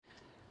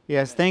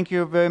Yes, thank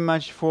you very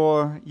much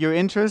for your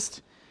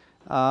interest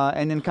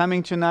and in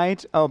coming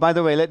tonight. Oh, by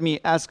the way, let me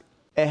ask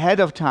ahead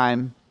of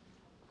time,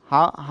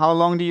 how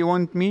long do you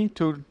want me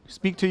to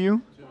speak to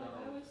you?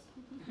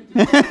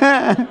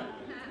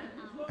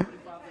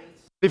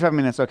 45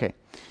 minutes, okay.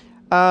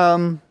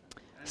 Um,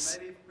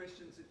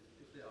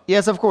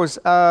 yes, of course.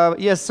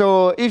 Yes,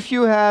 so if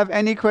you have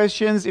any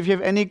questions, if you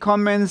have any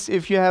comments,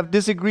 if you have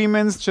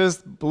disagreements,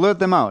 just blurt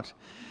them out.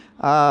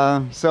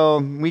 So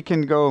we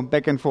can go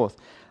back and forth.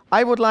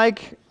 I would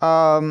like,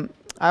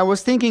 I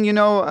was thinking,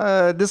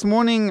 this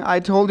morning I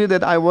told you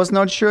that I was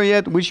not sure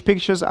yet which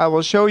pictures I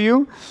will show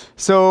you.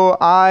 So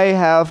I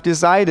have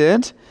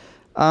decided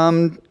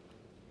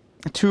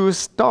to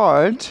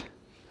start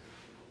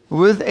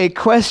with a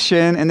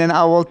question, and then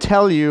I will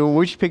tell you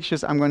which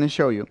pictures I'm going to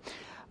show you.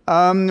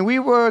 We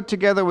were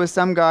together with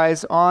some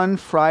guys on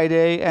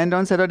Friday and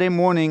on Saturday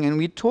morning, and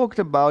we talked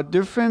about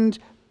different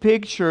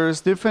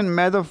pictures, different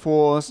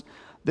metaphors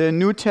the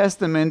New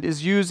Testament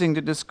is using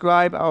to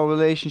describe our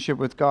relationship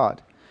with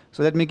God.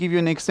 So let me give you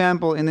an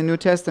example. In the New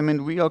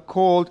Testament, we are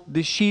called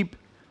the sheep.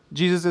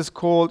 Jesus is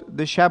called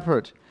the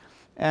shepherd.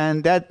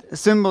 And that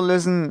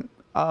symbolism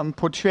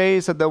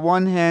portrays, at the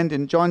one hand,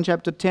 in John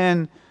chapter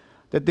 10,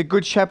 that the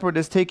good shepherd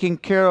is taking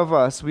care of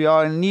us. We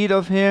are in need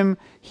of him.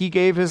 He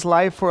gave his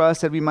life for us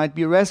that we might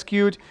be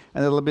rescued.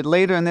 And a little bit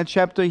later in that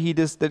chapter,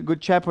 the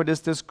good shepherd is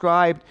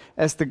described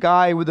as the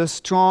guy with the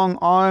strong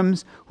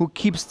arms who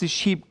keeps the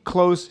sheep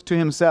close to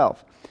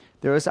himself.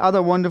 There is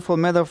other wonderful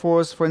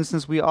metaphors. For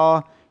instance, we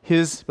are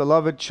his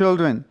beloved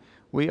children.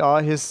 We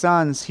are his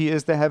sons. He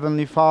is the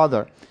heavenly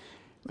Father.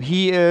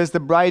 He is the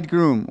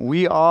bridegroom.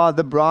 We are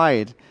the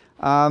bride.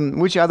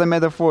 Which other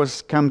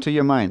metaphors come to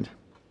your mind?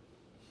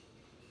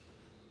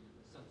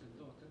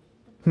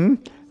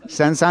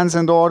 Sons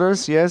and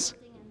daughters, yes.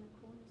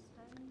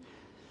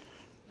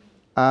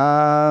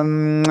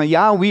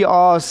 Yeah, we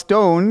are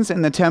stones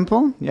in the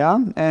temple, yeah,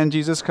 and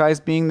Jesus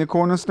Christ being the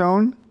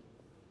cornerstone,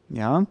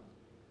 yeah.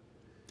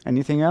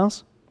 Anything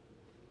else?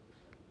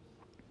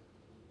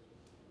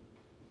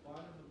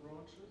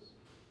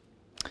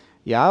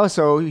 Yeah,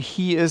 so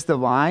he is the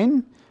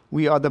vine,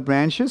 we are the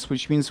branches,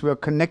 which means we are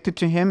connected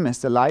to him as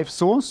the life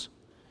source.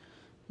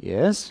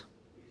 Yes.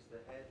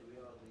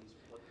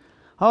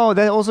 Oh,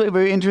 that's also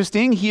very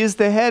interesting. He is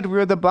the head, we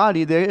are the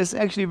body. There is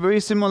actually a very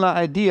similar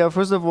idea.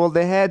 First of all,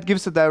 the head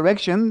gives the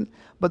direction,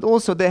 but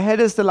also the head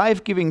is the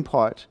life-giving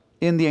part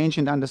in the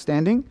ancient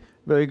understanding.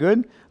 Very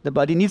good. The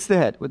body needs the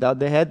head. Without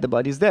the head, the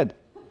body is dead.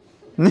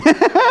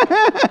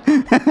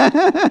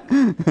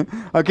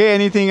 Okay,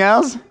 anything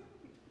else?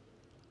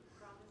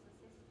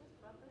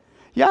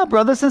 Yeah,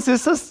 brothers and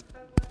sisters.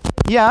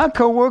 Yeah,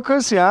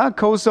 co-workers, yeah,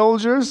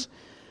 co-soldiers.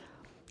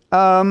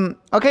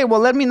 Okay,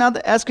 well, let me now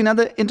ask you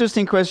another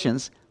interesting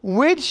questions.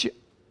 Which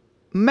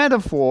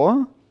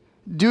metaphor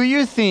do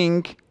you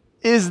think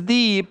is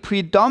the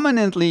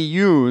predominantly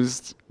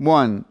used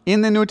one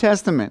in the New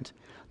Testament?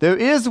 There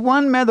is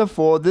one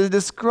metaphor that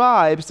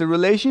describes the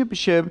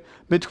relationship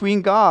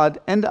between God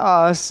and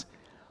us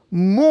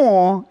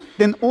more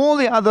than all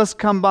the others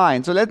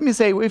combined. So let me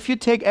say, if you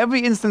take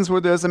every instance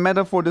where there's a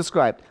metaphor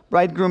described,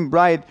 bridegroom,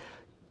 bride,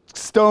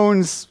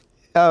 stones,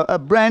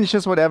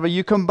 branches, whatever,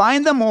 you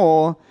combine them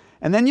all,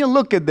 and then you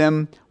look at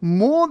them,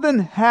 more than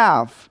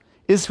half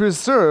is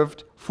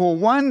reserved for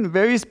one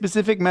very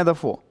specific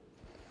metaphor.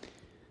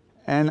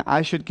 And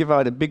I should give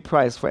out a big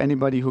prize for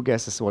anybody who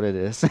guesses what it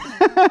is.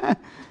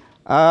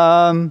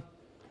 How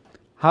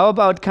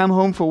about come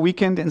home for a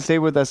weekend and stay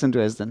with us in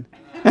Dresden?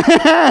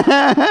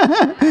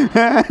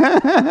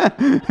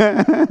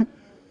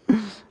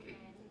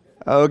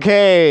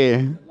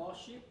 Okay.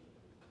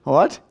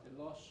 What?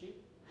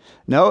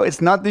 No, it's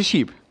not the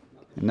sheep.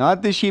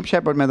 Not the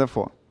sheep-shepherd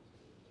metaphor.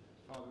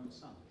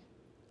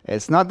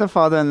 It's not the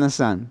Father and the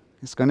Son.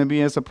 It's going to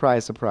be a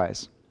surprise.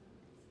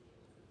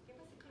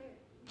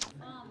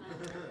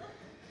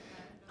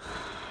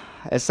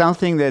 It's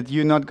something that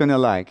you're not going to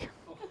like.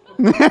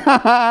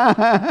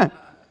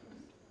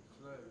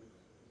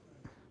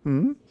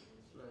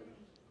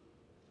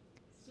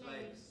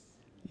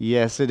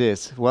 Yes, it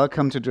is.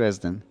 Welcome to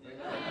Dresden.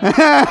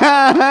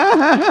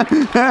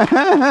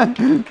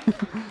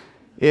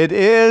 It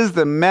is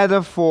the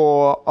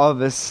metaphor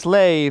of a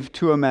slave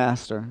to a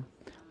master.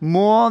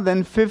 More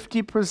than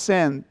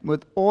 50%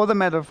 with all the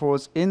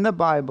metaphors in the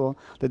Bible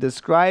that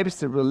describes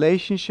the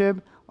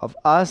relationship of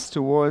us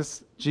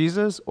towards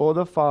Jesus or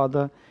the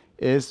Father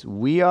is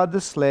we are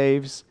the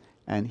slaves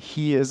and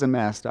he is a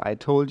master. I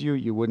told you,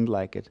 you wouldn't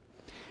like it.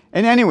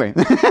 And anyway,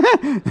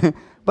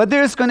 but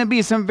there's going to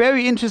be some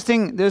very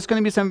interesting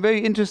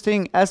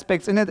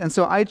aspects in it, and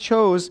so I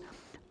chose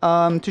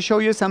to show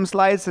you some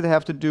slides that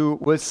have to do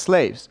with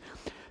slaves.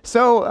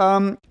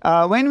 So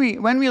when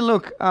we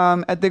look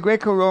at the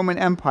Greco-Roman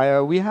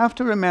Empire, we have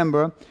to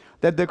remember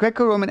that the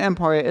Greco-Roman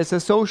Empire is a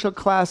social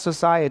class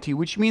society,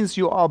 which means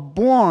you are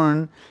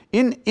born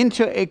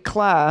into a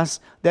class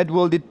that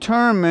will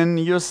determine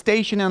your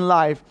station in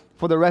life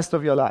for the rest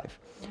of your life.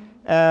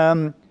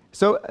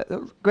 So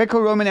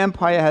Greco-Roman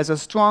Empire has a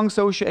strong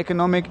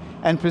socio-economic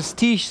and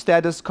prestige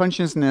status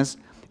consciousness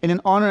in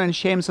an honor and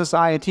shame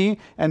society,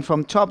 and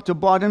from top to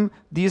bottom,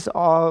 these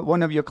are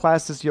one of your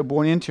classes you're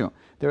born into.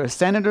 There are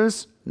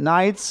senators,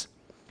 knights,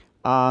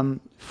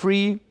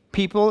 free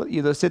people,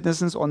 either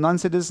citizens or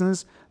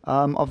non-citizens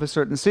of a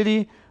certain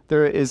city.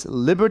 There is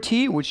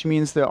liberty, which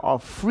means there are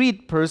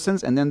freed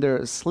persons, and then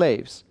there are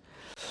slaves.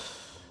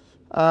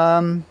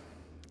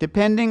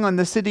 Depending on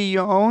the city you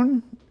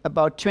own,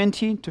 about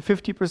 20 to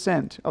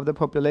 50% of the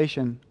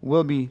population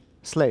will be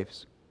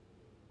slaves.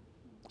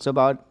 So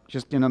about,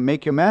 just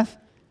make your math,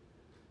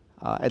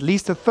 at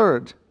least a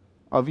third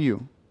of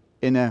you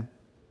in an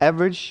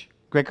average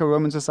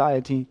Greco-Roman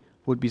society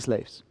would be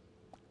slaves.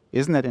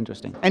 Isn't that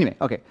interesting? Anyway,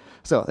 okay,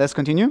 so let's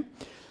continue.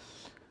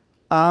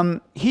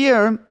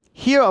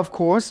 Here, of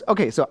course,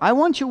 okay, so I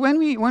want you, when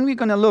we're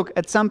going to look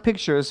at some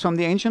pictures from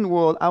the ancient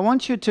world, I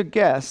want you to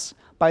guess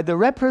by the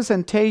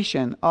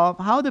representation of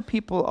how the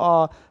people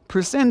are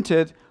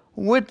presented,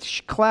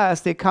 which class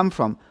they come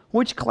from.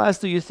 Which class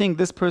do you think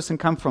this person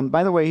come from?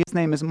 By the way, his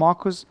name is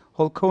Marcus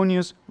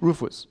Holconius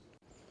Rufus.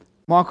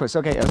 Marcus,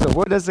 okay, so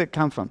where does it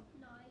come from?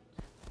 Knight.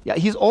 Yeah,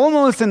 he's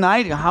almost a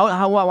knight.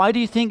 Why do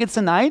you think it's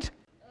a knight?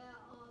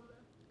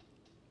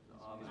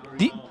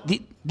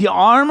 The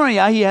armor,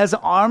 yeah, he has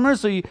armor,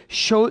 so he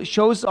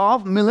shows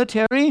off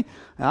military.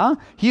 Yeah,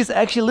 he's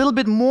actually a little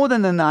bit more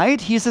than a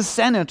knight. He's a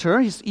senator.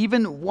 He's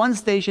even one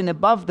station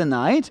above the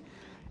knight.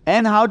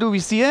 And how do we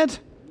see it?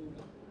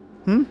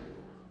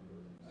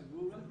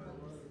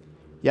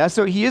 Yeah,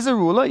 so he is a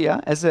ruler,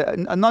 yeah, as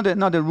not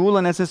a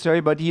ruler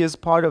necessarily, but he is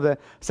part of the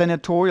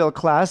senatorial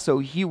class, so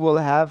he will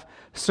have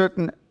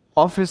certain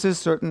offices,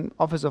 certain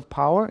office of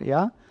power,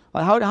 yeah.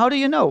 How do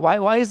you know?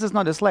 Why is this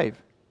not a slave?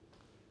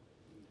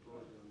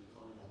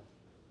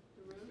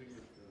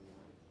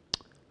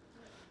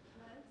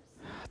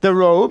 The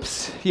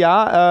robes,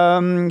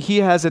 yeah. He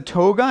has a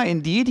toga,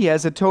 indeed. He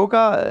has a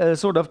toga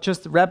sort of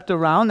just wrapped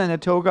around, and a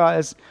toga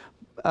is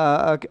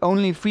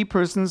only free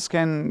persons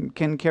can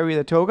carry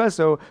the toga,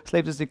 so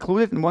slaves is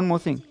included. And one more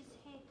thing.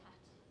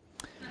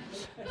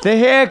 The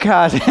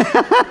haircut.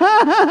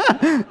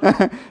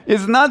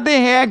 It's not the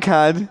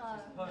haircut.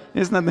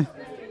 It's not the...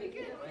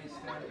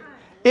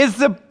 It's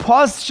the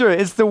posture.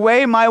 It's the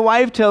way my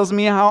wife tells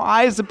me how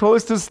I'm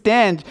supposed to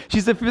stand.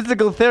 She's a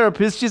physical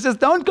therapist. She says,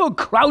 don't go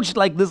crouched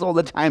like this all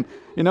the time.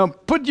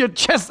 Put your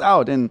chest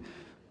out and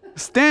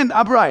stand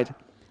upright.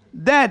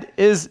 That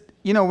is,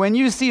 when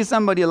you see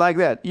somebody like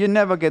that, you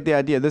never get the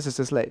idea this is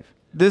a slave.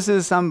 This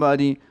is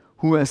somebody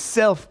who has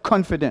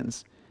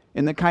self-confidence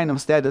in the kind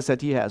of status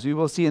that he has. We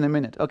will see in a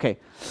minute. Okay,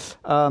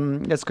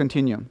 let's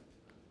continue.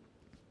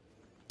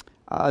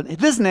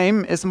 This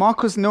name is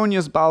Marcus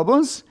Nonius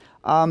Balbus.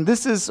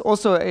 This is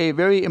also a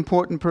very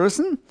important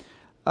person,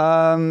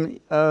 and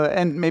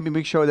maybe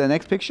we show the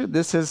next picture.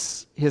 This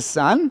is his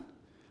son.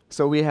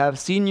 So we have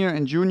senior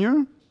and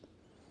junior,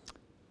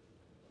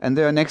 and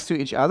they are next to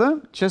each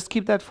other. Just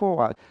keep that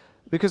forward,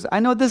 because I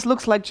know this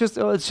looks like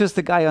it's just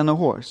a guy on a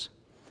horse,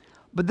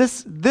 but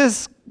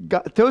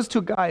those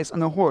two guys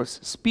on a horse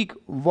speak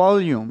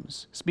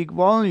volumes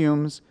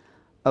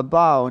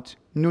about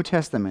New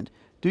Testament.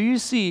 Do you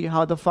see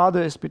how the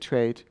Father is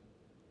portrayed?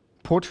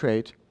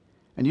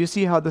 And you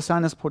see how the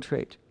Son is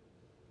portrayed.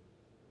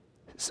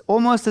 It's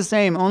almost the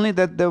same, only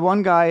that the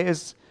one guy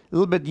is a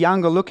little bit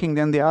younger looking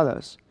than the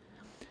others.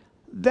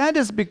 That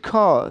is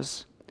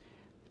because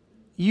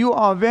you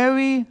are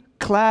very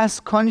class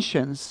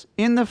conscious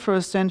in the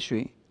first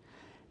century.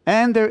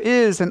 And there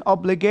is an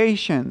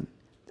obligation.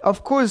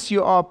 Of course,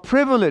 you are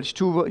privileged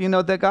to,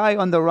 the guy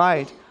on the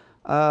right,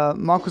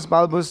 Marcus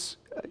Balbus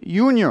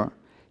Jr.,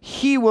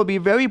 he will be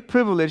very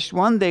privileged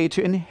one day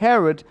to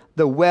inherit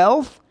the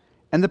wealth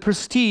and the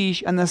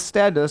prestige and the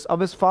status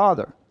of his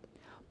father.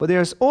 But there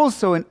is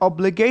also an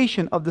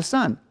obligation of the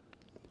son.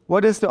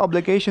 What is the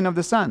obligation of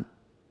the son?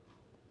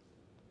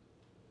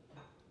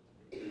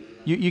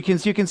 You can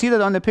see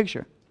that on the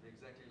picture.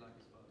 Exactly like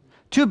his father.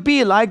 To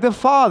be like the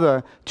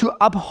father, to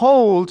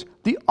uphold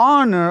the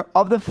honor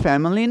of the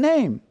family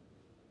name.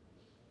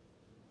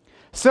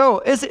 So,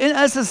 as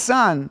a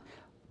son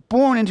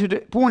born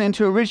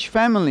into a rich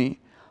family,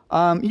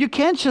 you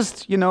can't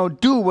just,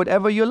 do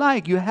whatever you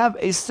like. You have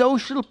a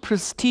social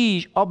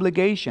prestige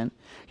obligation.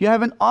 You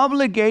have an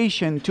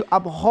obligation to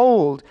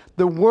uphold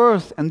the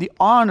worth and the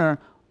honor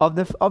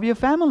of your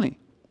family.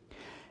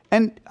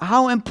 And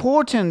how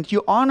important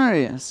your honor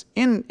is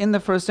in the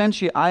first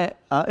century, I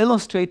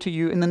illustrate to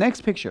you in the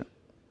next picture.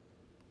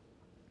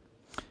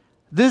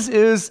 This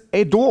is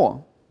a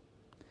door.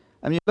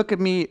 I mean, look at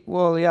me.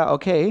 Well, yeah,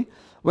 okay.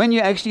 When you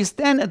actually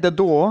stand at the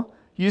door,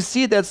 you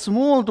see that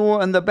small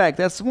door in the back.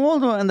 That small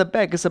door in the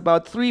back is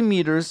about 3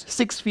 meters,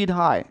 6 feet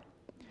high.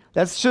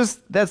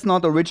 That's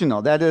not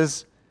original. That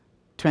is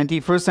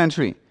 21st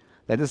century.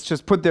 That is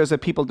just put there so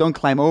people don't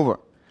climb over.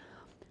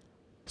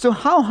 So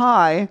how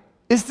high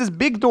is this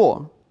big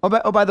door?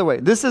 Oh, by the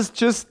way, this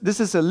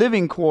is a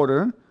living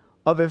quarter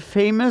of a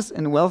famous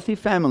and wealthy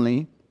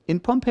family in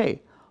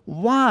Pompeii.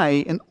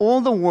 Why in all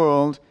the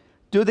world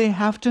do they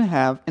have to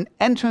have an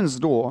entrance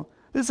door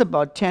that's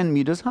about 10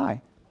 meters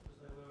high?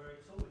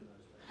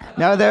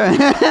 No,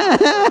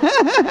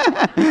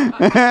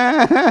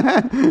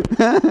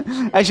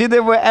 actually, they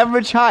were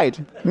average height.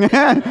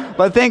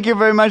 But thank you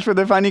very much for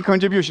the funny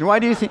contribution. Why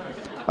do you think?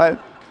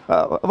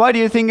 Why do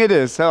you think it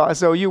is?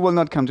 So you will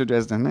not come to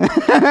Dresden.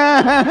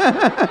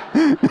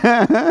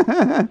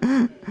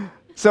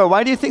 So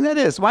why do you think that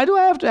is? Why do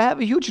I have to have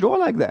a huge door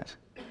like that?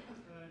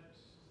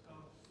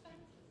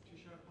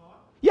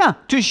 Yeah,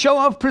 to show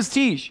off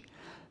prestige.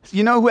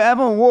 You know,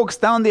 whoever walks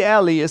down the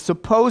alley is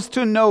supposed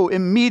to know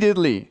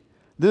immediately.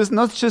 There's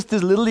not just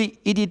this little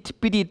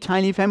itty-bitty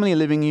tiny family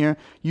living here.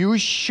 You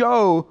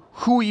show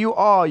who you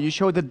are. You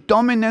show the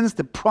dominance,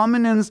 the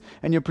prominence,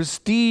 and your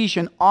prestige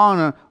and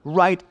honor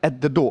right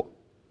at the door.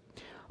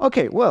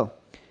 Okay, well,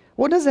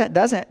 what does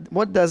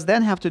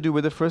that have to do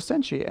with the first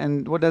century?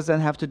 And what does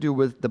that have to do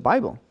with the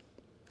Bible?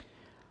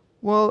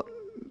 Well,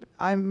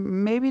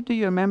 maybe do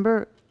you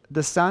remember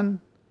the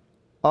son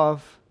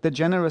of the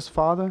generous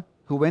father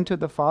who went to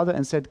the father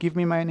and said, "Give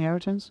me my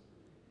inheritance"?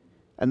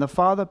 And the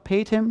father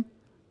paid him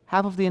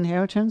half of the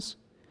inheritance.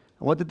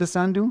 What did the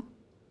son do?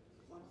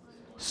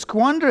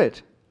 Squander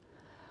it.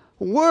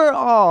 Where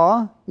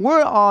are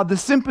the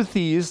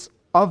sympathies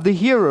of the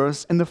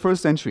hearers in the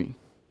first century?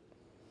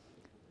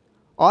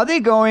 Are they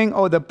going,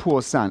 "Oh, the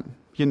poor son,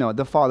 you know,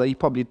 the father, he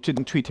probably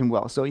didn't treat him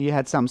well, so he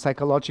had some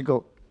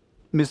psychological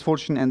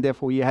misfortune and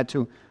therefore he had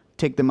to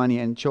take the money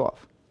and show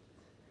off"?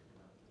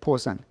 Poor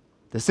son.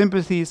 The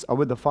sympathies are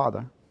with the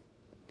father.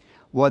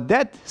 What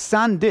that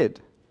son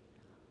did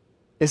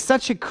is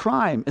such a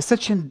crime, is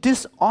such a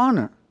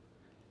dishonor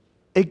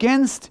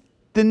against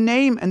the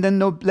name and the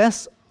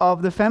noblesse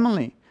of the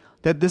family,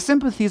 that the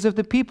sympathies of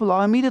the people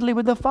are immediately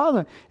with the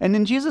father. And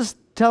then Jesus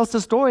tells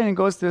the story and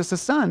goes, there's a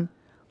son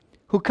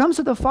who comes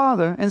to the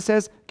father and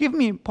says, "Give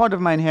me part of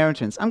my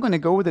inheritance. I'm going to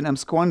go with it and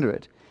squander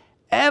it."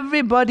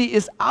 Everybody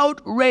is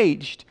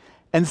outraged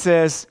and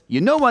says, you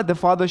know what the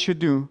father should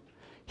do?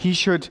 He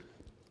should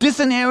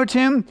disinherit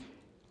him.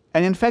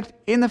 And in fact,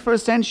 in the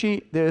first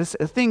century, there's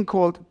a thing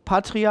called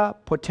patria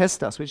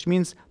potestas, which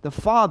means the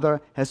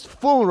father has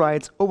full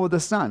rights over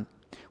the son.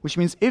 Which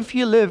means if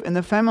you live in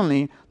the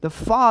family, the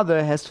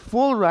father has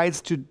full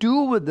rights to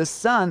do with the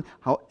son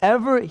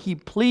however he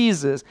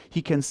pleases.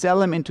 He can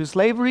sell him into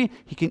slavery.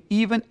 He can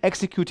even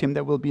execute him.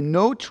 There will be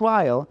no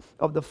trial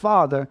of the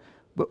father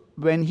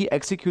when he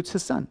executes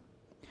his son.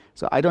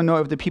 So I don't know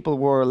if the people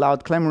were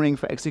loud clamoring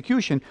for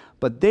execution,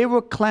 but they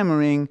were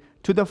clamoring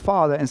to the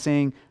father and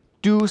saying,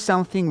 "Do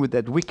something with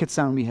that wicked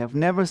son. We have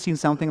never seen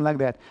something like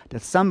that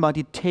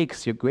somebody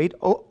takes your great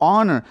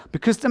honor,"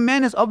 because the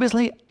man is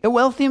obviously a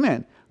wealthy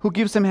man who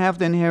gives him half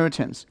the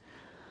inheritance.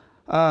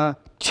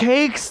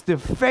 Takes the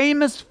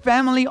famous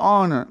family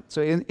honor.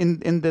 So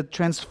in the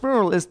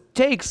transferal, it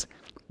takes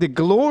the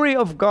glory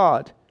of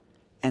God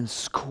and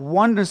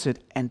squanders it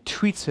and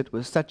treats it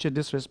with such a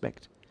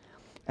disrespect.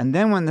 And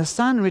then when the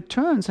son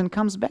returns and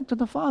comes back to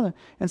the father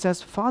and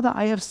says, "Father,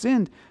 I have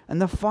sinned,"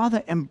 and the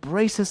father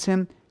embraces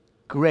him,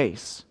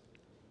 grace,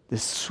 the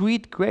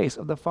sweet grace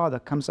of the father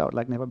comes out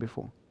like never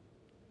before.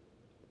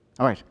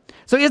 All right.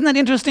 So isn't that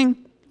interesting?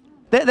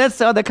 That's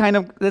how the kind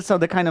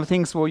of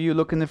things where you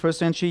look in the first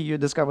century, you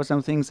discover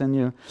some things,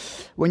 and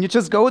when you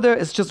just go there,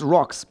 it's just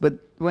rocks. But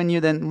when you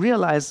then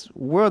realize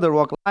where the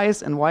rock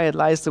lies and why it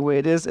lies the way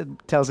it is, it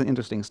tells an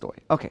interesting story.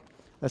 Okay,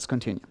 let's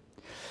continue.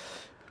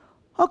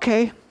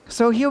 Okay,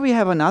 so here we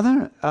have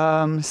another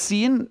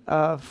scene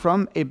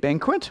from a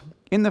banquet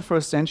in the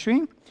first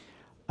century.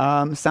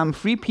 Some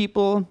free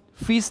people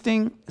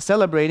feasting,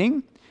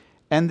 celebrating,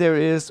 and there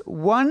is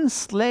one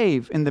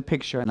slave in the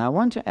picture. And I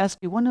want to ask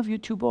you, one of you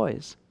two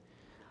boys,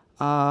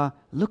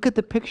 look at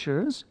the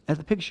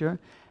picture,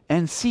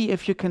 and see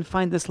if you can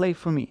find the slave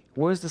for me.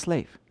 Where's the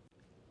slave?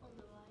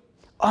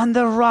 On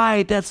the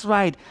right, that's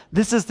right.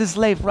 This is the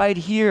slave right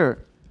here.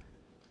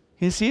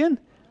 You see it?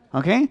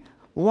 Okay.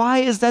 Why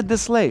is that the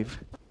slave?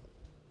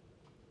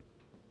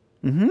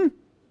 Mm-hmm.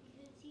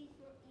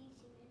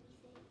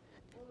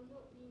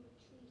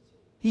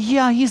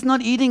 Yeah, he's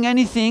not eating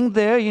anything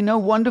there,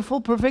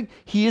 wonderful, perfect.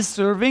 He is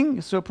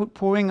serving, so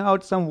pouring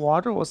out some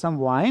water or some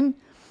wine.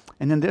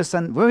 And then there's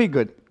some, very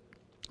good.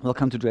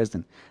 Welcome to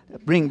Dresden.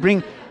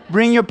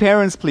 Bring your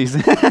parents, please.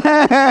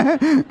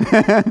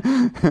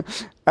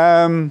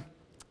 And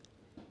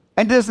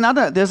there's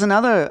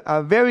another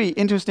very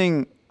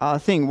interesting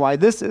thing why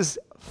this is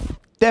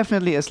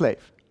definitely a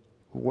slave.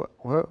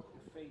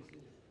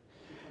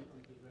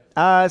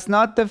 It's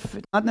not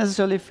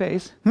necessarily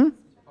face.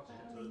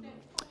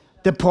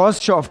 The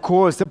posture, of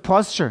course, the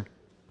posture.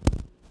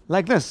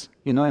 Like this,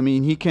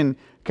 he can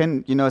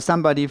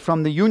somebody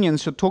from the union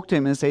should talk to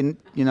him and say,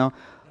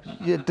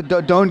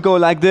 don't go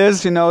like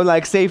this,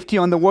 like safety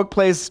on the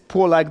workplace,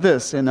 pour like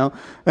this, No,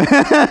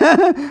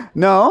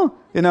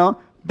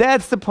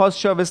 that's the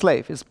posture of a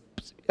slave. It's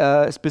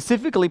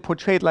specifically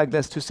portrayed like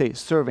this to say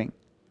serving,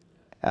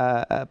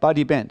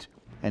 body bent.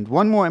 And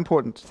one more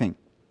important thing.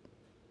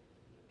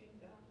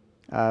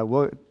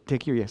 We'll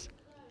take you, yes.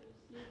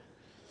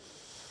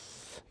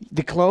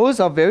 The clothes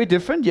are very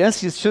different.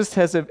 Yes, he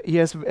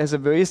has a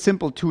very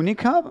simple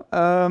tunica.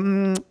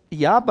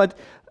 But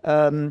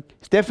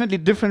it's definitely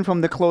different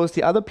from the clothes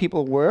the other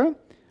people wear.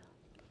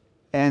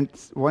 And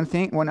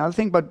one other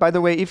thing. But by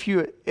the way,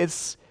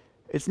 it's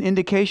an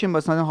indication, but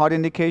it's not a hard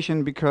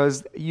indication,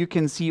 because you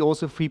can see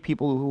also 3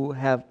 people who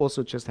have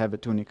a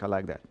tunica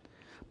like that.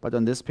 But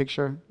on this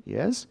picture,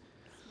 yes,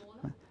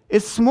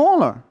 it's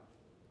smaller.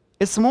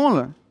 It's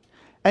smaller.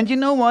 And you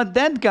know what?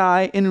 That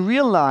guy in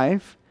real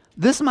life,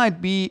 this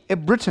might be a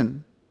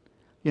Briton,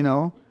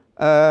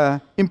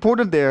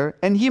 imported there,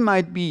 and he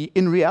might be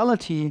in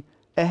reality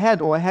a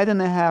head or a head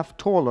and a half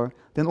taller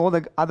than all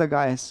the other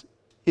guys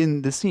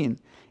in the scene.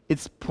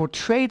 It's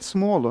portrayed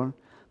smaller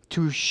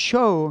to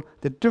show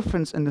the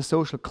difference in the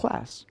social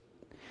class.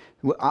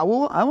 I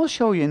will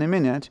show you in a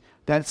minute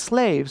that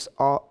slaves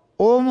are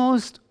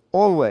almost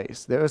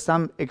always, there are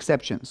some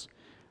exceptions,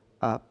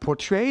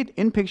 portrayed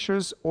in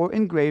pictures or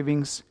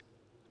engravings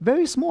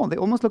very small. They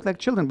almost look like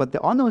children, but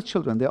there are no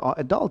children. They are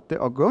adults. They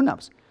are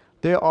grown-ups.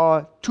 There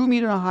are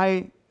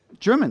 2-meter-high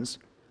Germans,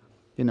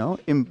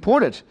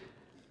 imported.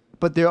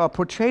 But they are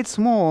portrayed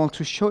small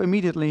to show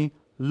immediately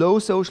low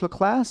social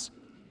class,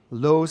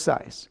 low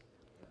size.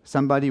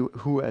 Somebody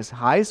who has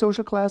high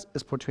social class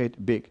is portrayed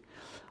big.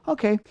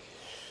 Okay.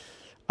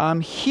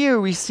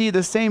 Here we see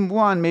the same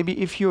one. Maybe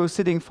if you're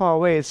sitting far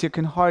away, you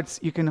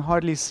can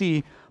hardly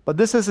see. But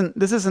this is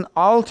an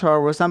altar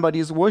where somebody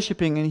is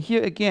worshiping. And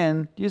here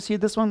again, do you see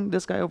this one?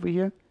 This guy over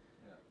here?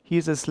 Yeah.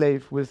 He's a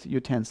slave with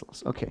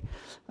utensils. Okay.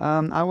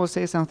 I will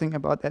say something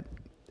about that.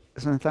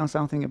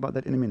 Something about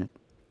that in a minute.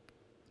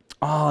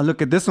 Oh,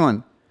 look at this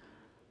one.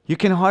 You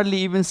can hardly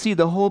even see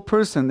the whole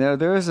person there.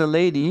 There is a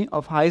lady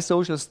of high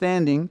social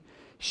standing.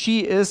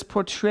 She is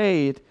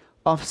portrayed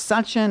of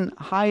such an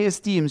high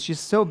esteem. She's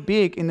so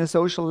big in the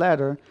social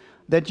ladder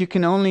that you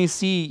can only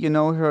see,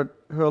 her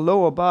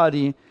lower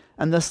body.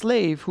 And the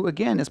slave, who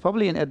again is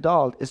probably an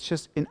adult, is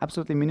just in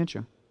absolutely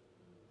miniature.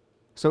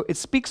 So it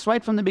speaks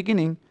right from the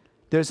beginning.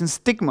 There's a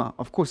stigma,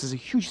 of course, there's a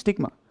huge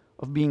stigma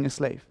of being a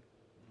slave.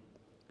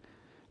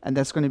 And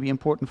that's going to be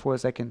important for a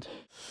second.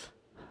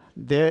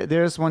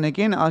 There's one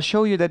again. I'll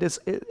show you that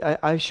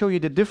I'll show you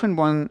the different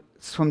ones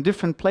from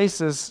different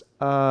places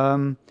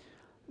to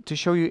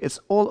show you it's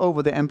all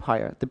over the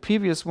empire. The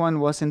previous one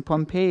was in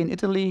Pompeii in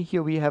Italy.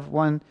 Here we have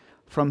one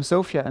from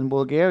Sofia in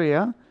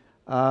Bulgaria.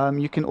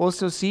 You can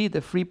also see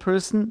the free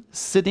person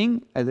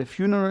sitting at the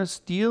funeral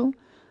stele,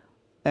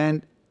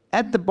 and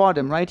at the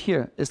bottom right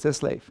here is the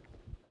slave,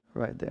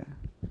 right there.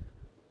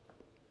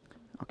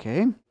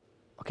 Okay,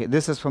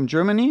 this is from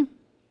Germany.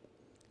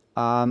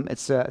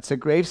 It's a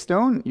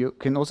gravestone. You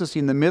can also see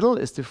in the middle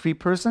is the free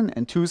person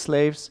and 2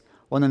 slaves.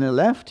 One on the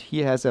left, he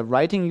has a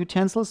writing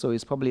utensil, so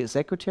he's probably a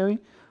secretary.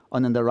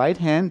 And on the right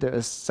hand, there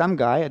is some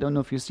guy, I don't know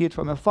if you see it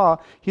from afar,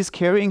 he's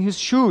carrying his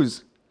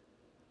shoes.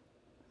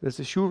 There's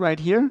a shoe right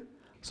here.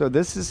 So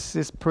this is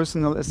his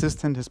personal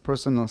assistant, his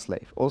personal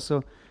slave.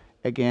 Also,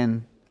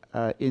 again,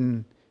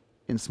 in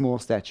small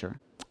stature.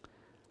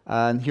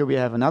 And here we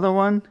have another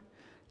one.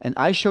 And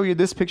I show you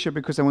this picture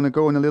because I want to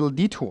go on a little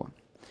detour.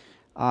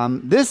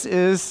 This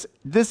is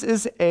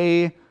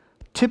a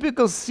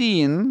typical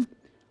scene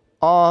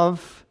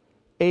of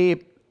a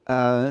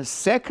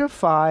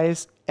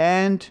sacrifice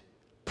and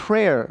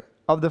prayer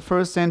of the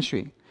 1st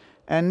century.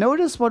 And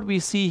notice what we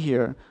see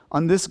here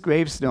on this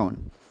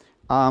gravestone.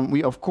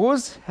 We, of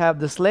course, have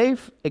the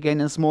slave,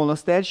 again in smaller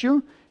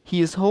stature.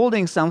 He is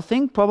holding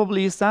something,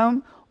 probably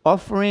some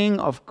offering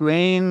of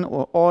grain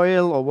or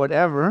oil or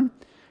whatever.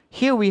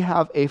 Here we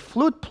have a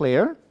flute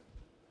player.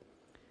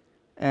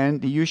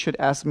 And you should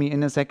ask me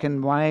in a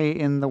second, why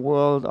in the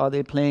world are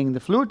they playing the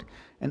flute?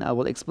 And I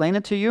will explain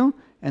it to you.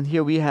 And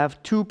here we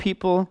have 2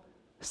 people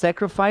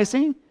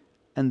sacrificing,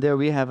 and there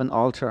we have an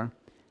altar.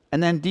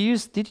 And then do you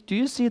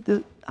see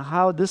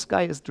how this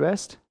guy is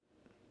dressed?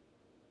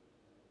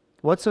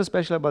 What's so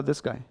special about this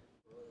guy?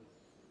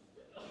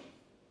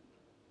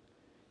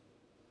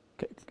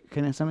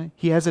 Somebody?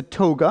 He has a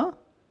toga.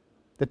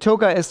 The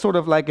toga is sort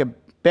of like a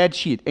bed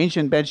sheet,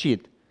 ancient bed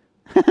sheet.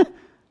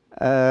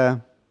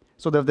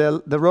 So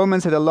the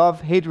Romans had a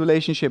love-hate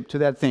relationship to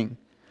that thing.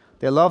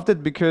 They loved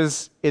it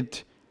because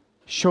it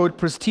showed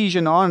prestige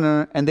and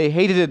honor, and they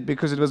hated it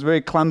because it was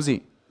very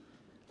clumsy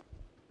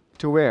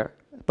to wear.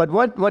 But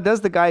what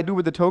does the guy do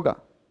with the toga?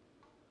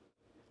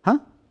 Huh?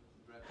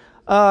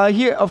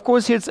 Here, of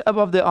course, here it's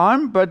above the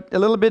arm, but a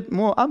little bit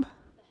more up.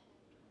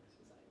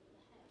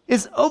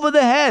 It's over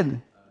the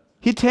head.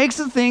 He takes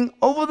the thing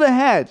over the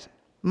head.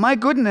 My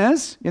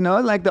goodness,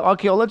 like the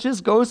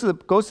archaeologist goes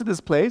to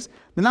this place.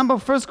 The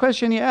first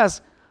question he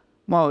asks,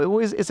 well,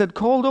 is it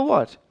cold or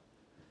what?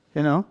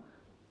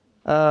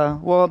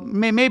 Well,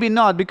 maybe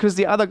not, because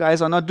the other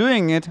guys are not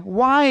doing it.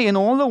 Why in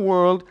all the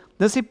world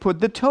does he put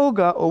the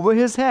toga over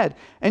his head?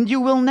 And you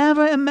will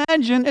never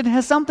imagine it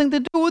has something to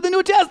do with the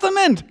New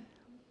Testament.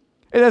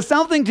 It has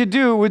something to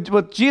do with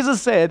what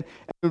Jesus said.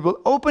 And it will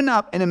open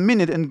up in a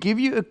minute and give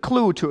you a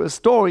clue to a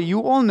story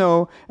you all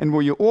know and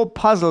where you're all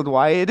puzzled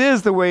why it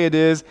is the way it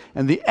is.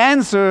 And the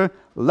answer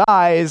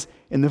lies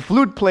in the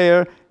flute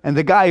player and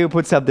the guy who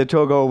puts up the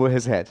toga over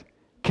his head.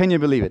 Can you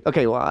believe it?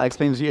 Okay, well, I'll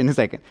explain to you in a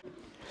second.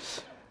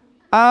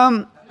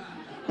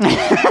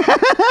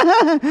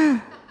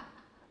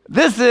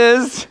 This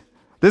is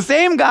the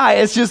same guy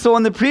as you saw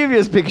in the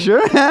previous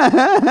picture,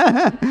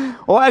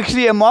 or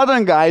actually a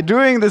modern guy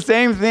doing the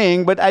same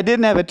thing, but I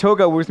didn't have a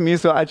toga with me,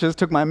 so I just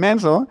took my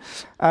mantle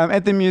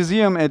at the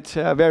museum at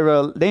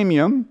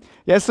Verulamium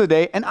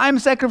yesterday, and I'm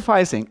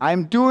sacrificing.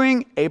 I'm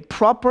doing a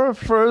proper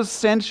first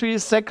century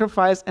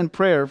sacrifice and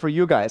prayer for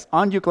you guys.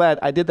 Aren't you glad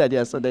I did that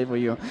yesterday for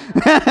you?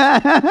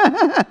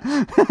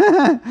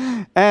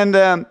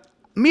 And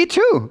me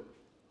too.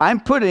 I'm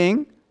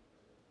putting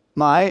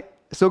my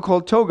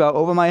so-called toga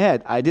over my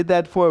head. I did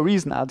that for a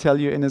reason. I'll tell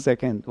you in a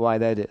second why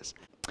that is.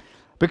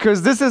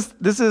 Because this is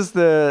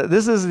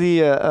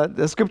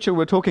the scripture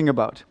we're talking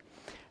about.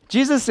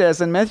 Jesus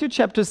says in Matthew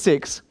chapter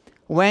 6,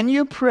 when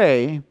you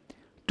pray,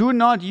 do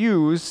not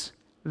use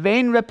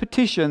vain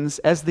repetitions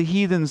as the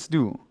heathens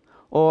do.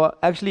 Or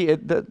actually,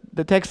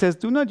 the text says,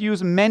 do not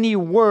use many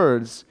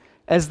words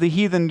as the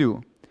heathen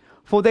do.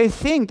 For they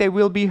think they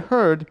will be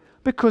heard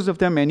because of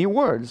their many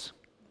words.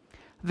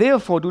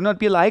 Therefore, do not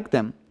be like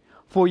them.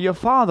 For your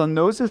Father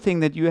knows the thing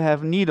that you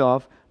have need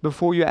of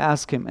before you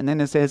ask Him. And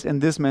then it says, in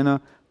this manner,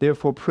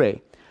 therefore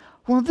pray.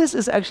 Well, this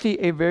is actually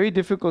a very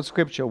difficult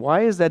scripture.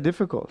 Why is that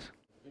difficult?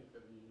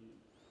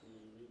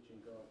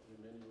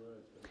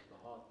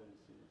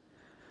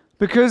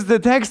 Because the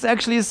text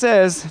actually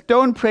says,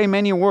 don't pray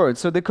many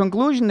words. So the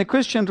conclusion the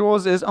Christian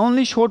draws is,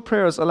 only short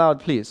prayers allowed,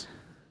 please.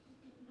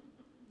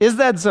 Is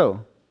that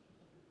so?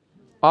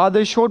 Are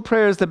the short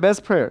prayers the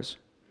best prayers?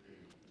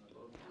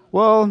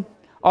 Well,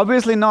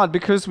 obviously not,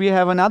 because we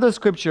have another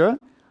scripture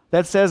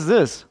that says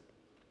this.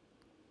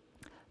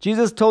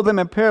 Jesus told them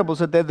a parable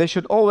so that they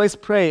should always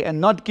pray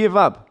and not give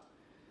up.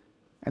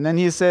 And then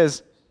he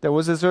says, there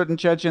was a certain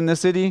judge in the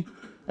city,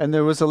 and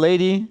there was a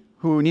lady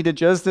who needed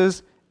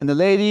justice, and the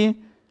lady,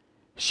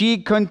 she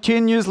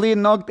continuously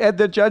knocked at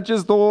the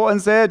judge's door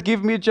and said,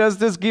 give me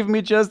justice, give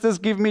me justice,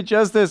 give me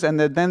justice. And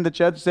then the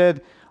judge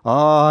said,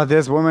 oh,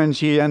 this woman,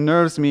 she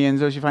unnerves me. And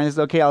so she finally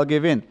said, okay, I'll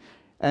give in.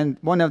 And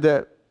one of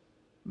the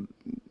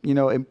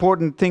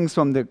important things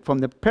from the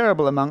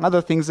parable, among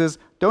other things, is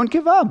don't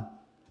give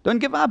up. Don't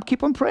give up.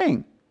 Keep on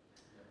praying.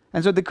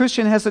 And so the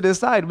Christian has to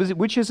decide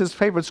which is his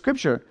favorite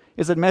scripture.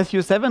 Is it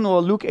Matthew 7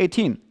 or Luke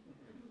 18?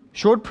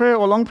 Short prayer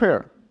or long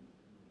prayer?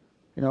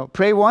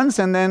 Pray once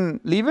and then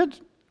leave it?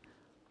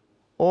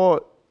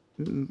 Or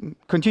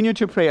continue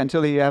to pray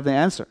until you have the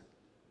answer?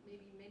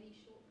 Maybe many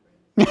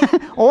short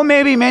prayers. Or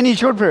maybe many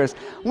short prayers.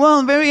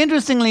 Well, very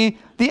interestingly,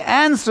 the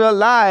answer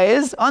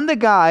lies on the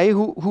guy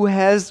who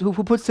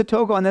puts the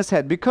toga on his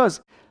head. Because,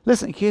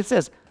 listen, he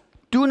says,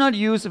 do not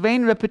use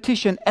vain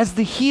repetition as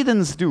the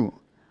heathens do.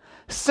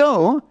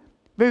 So,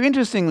 very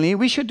interestingly,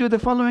 we should do the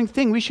following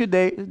thing. We should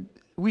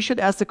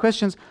ask the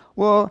questions,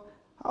 well,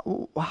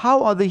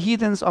 how are the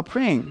heathens are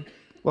praying?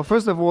 Well,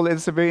 first of all,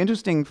 it's a very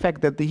interesting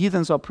fact that the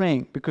heathens are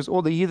praying, because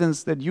all the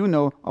heathens that you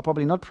know are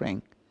probably not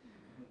praying.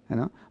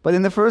 But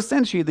in the first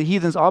century, the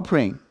heathens are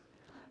praying.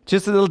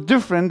 Just a little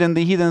different than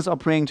the heathens are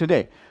praying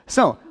today.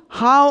 So,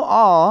 how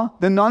are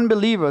the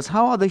non-believers,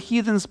 how are the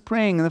heathens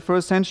praying in the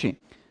first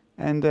century?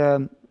 And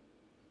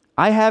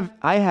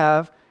I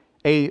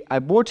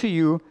brought to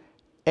you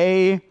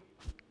a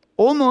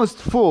almost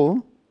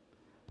full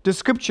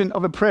description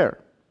of a prayer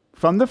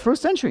from the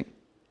first century.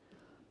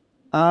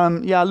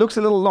 It looks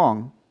a little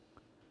long.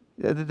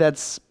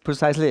 That's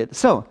precisely it.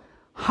 So,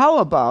 how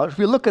about if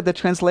we look at the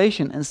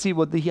translation and see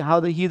how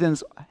the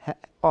heathens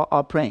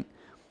are praying?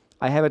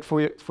 I have it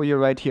for you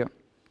right here.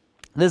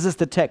 This is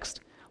the text,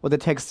 what the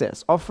text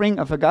says. Offering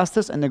of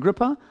Augustus and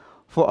Agrippa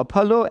for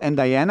Apollo and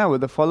Diana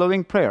with the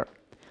following prayer.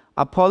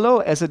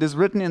 Apollo, as it is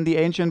written in the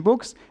ancient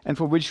books, and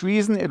for which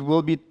reason it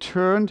will be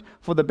turned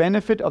for the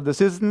benefit of the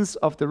citizens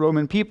of the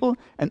Roman people,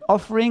 an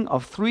offering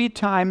of 3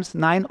 times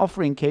 9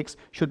 offering cakes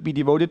should be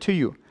devoted to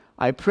you.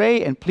 I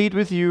pray and plead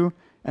with you,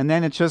 and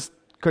then it just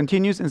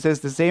continues and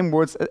says the same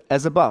words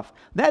as above.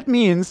 That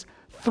means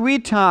 3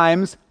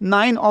 times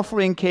 9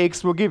 offering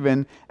cakes were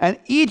given, and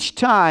each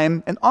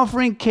time an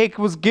offering cake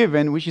was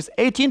given, which is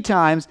 18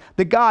 times,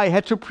 the guy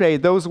had to pray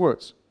those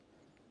words.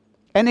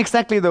 And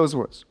exactly those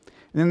words.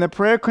 And then the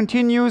prayer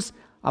continues,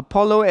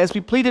 Apollo, as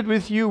we pleaded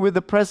with you with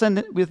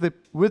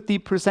the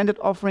presented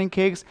offering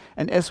cakes,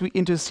 and as we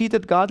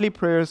interceded godly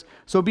prayers,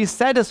 so be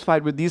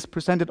satisfied with these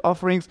presented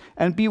offerings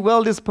and be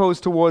well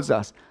disposed towards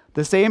us.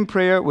 The same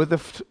prayer with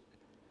the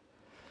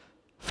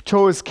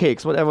chose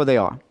cakes, whatever they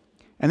are.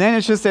 And then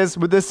it just says,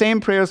 with the same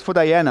prayers for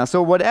Diana.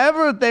 So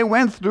whatever they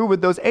went through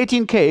with those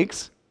 18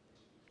 cakes,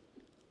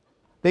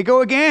 they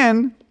go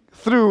again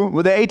through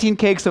with the 18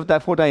 cakes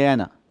for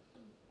Diana.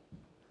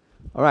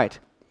 All right.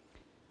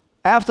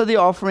 After the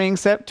offering,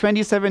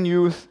 27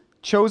 youth,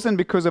 chosen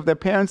because of their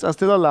parents are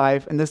still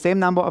alive, and the same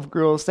number of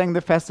girls sang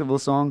the festival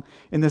song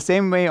in the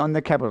same way on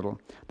the Capitol.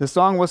 The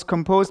song was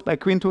composed by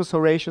Quintus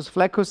Horatius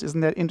Flaccus.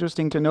 Isn't that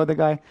interesting to know the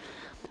guy?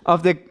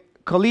 Of the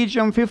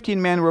Collegium, 15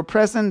 men were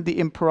present: the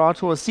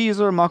Imperator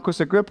Caesar,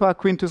 Marcus Agrippa,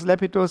 Quintus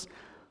Lepidus,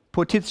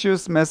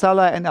 Potitius,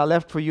 Messala, and I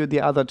left for you the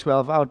other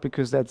 12 out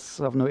because that's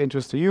of no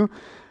interest to you.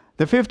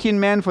 The 15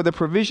 men for the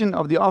provision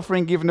of the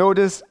offering give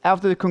notice.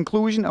 After the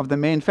conclusion of the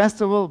main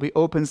festival, we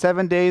open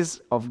 7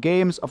 days of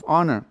games of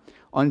honor.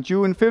 On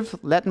June 5th,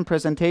 Latin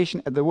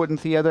presentation at the Wooden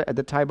Theater at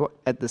the Tibur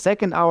at the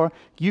 2nd hour,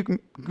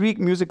 Greek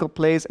musical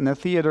plays in the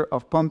Theater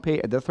of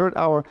Pompey at the 3rd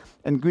hour,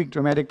 and Greek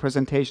dramatic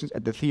presentations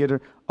at the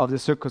Theater of the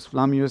Circus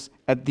Flammius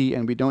at the,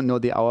 and we don't know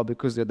the hour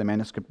because the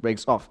manuscript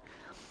breaks off.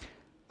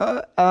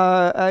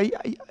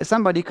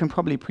 Somebody can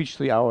probably preach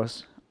 3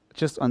 hours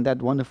just on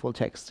that wonderful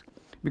text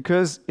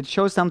because it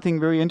shows something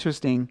very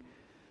interesting,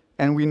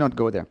 and we not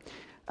go there.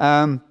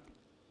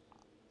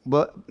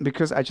 Well,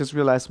 because I just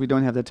realized we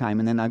don't have the time,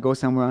 and then I go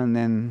somewhere, and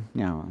then,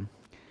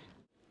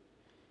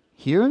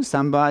 Here,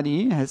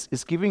 somebody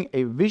is giving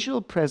a visual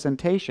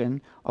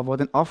presentation of what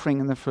an offering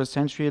in the first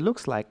century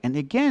looks like. And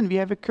again, we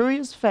have a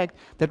curious fact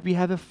that we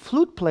have a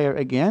flute player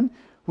again.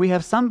 We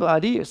have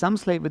somebody, some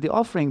slave with the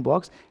offering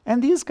box,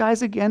 and these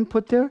guys again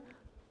put their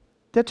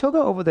toga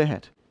over their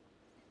head.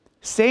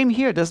 Same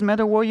here, doesn't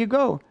matter where you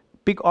go.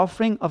 Big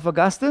offering of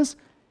Augustus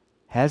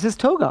has his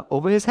toga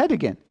over his head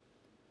again.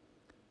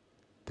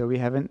 So we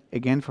have it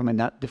again from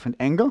a different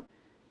angle.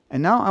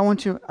 And now I want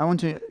to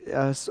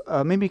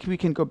maybe we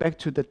can go back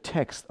to the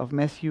text of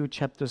Matthew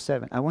chapter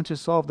 7. I want to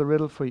solve the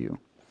riddle for you.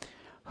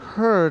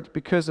 Heard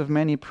because of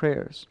many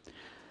prayers.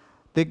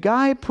 The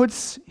guy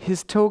puts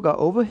his toga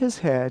over his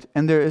head,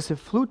 and there is a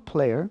flute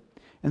player,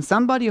 and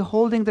somebody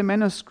holding the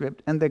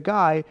manuscript, and the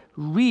guy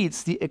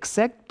reads the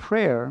exact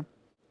prayer.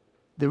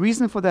 The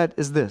reason for that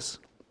is this.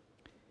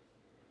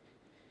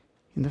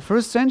 In the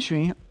first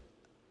century,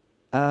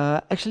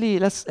 actually,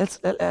 let's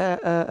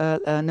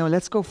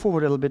go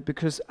forward a little bit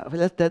because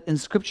that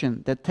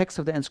inscription, that text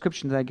of the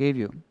inscription that I gave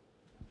you,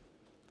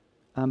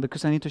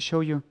 because I need to show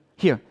you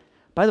here.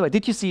 By the way,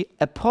 did you see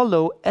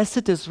Apollo as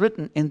it is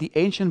written in the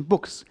ancient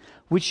books?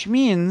 Which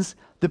means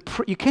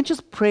you can't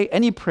just pray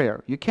any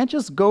prayer. You can't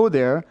just go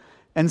there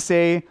and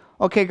say,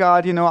 okay,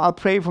 God, I'll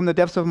pray from the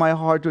depths of my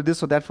heart, do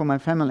this or that for my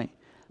family.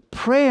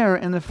 Prayer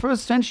in the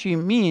first century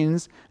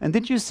means, and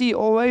did you see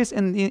always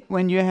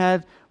when you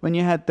had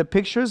the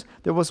pictures,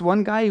 there was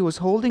one guy who was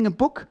holding a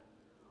book,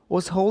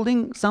 was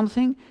holding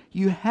something.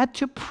 You had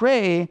to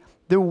pray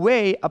the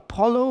way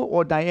Apollo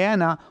or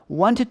Diana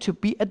wanted to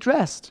be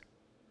addressed.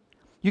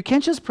 You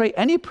can't just pray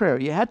any prayer.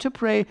 You had to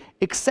pray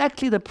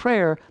exactly the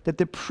prayer that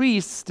the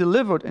priests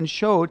delivered and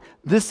showed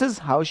this is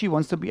how she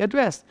wants to be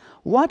addressed.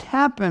 What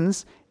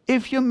happens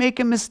if you make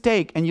a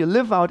mistake and you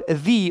live out a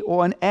the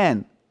or an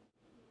an?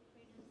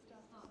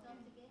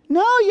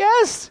 No,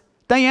 yes.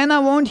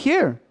 Diana won't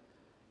hear.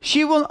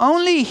 She will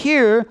only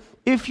hear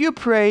if you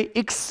pray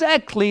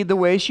exactly the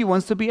way she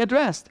wants to be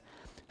addressed.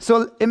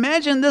 So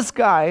imagine this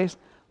guy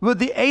with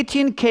the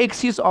 18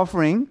 cakes he's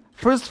offering,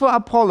 first for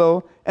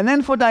Apollo and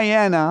then for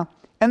Diana,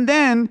 and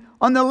then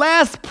on the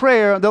last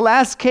prayer, the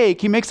last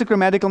cake, he makes a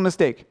grammatical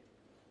mistake.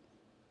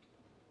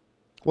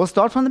 We'll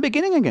start from the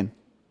beginning again.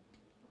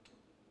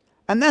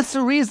 And that's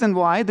the reason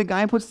why the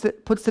guy puts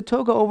the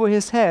toga over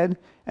his head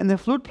and the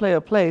flute player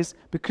plays,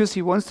 because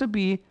he wants to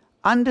be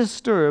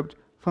undisturbed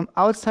from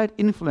outside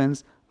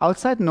influence,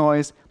 outside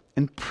noise,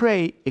 and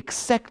pray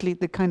exactly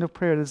the kind of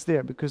prayer that's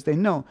there, because they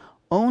know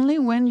only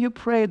when you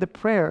pray the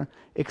prayer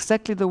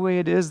exactly the way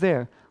it is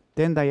there,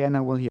 then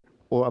Diana will hear,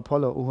 or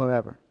Apollo, or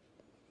whoever.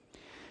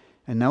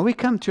 And now we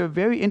come to a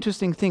very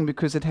interesting thing,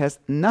 because it has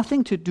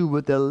nothing to do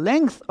with the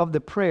length of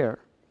the prayer,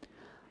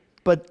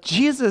 but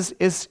Jesus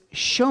is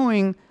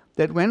showing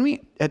that when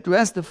we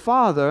address the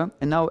Father,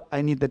 and now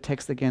I need the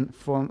text again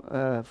from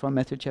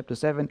Matthew chapter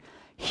 7,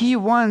 he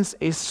wants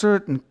a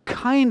certain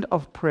kind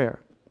of prayer.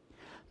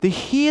 The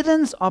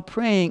heathens are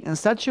praying in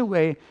such a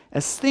way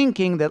as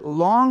thinking that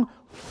long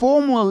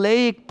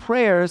formulaic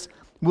prayers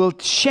will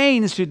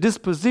change the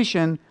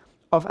disposition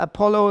of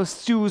Apollo,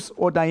 Zeus,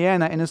 or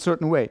Diana in a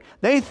certain way.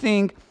 They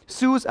think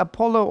Zeus,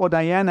 Apollo, or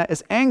Diana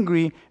is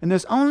angry, and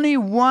there's only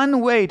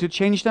one way to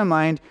change their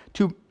mind,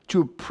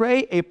 to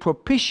pray a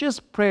propitious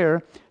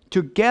prayer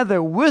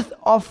together with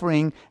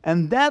offering,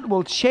 and that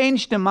will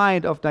change the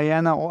mind of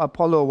Diana or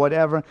Apollo or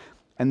whatever,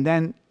 and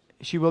then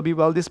she will be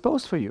well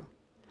disposed for you.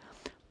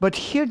 But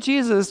here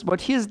Jesus, what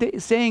he is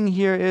saying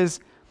here is,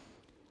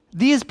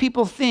 these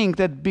people think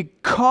that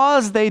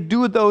because they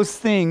do those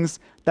things,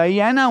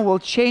 Diana will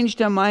change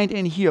their mind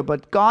in here.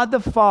 But God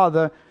the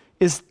Father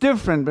is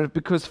different, but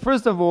because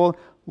first of all,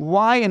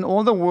 why in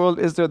all the world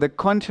is there the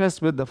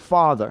contrast with the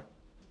Father?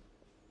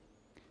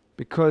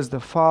 Because the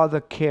Father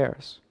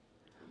cares.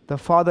 The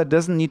Father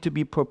doesn't need to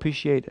be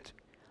propitiated.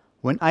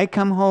 When I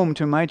come home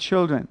to my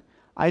children,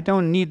 I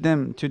don't need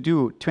them to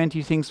do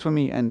 20 things for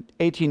me and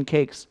 18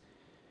 cakes.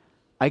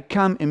 I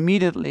come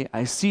immediately,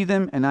 I see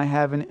them, and I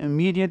have an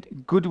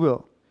immediate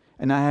goodwill,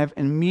 and I have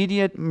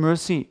immediate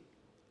mercy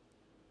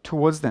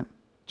towards them,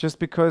 just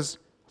because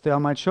they are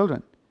my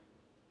children.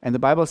 And the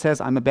Bible says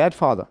I'm a bad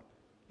father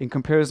in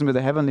comparison with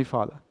the Heavenly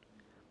Father.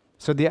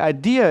 So the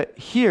idea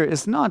here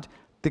is not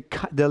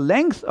the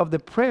length of the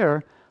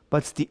prayer,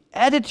 but it's the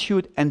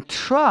attitude and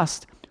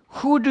trust.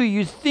 Who do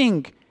you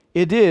think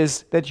it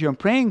is that you're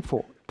praying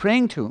for?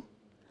 praying to?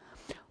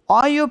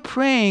 Are you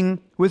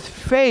praying with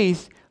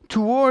faith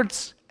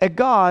towards a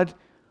God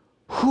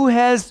who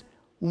has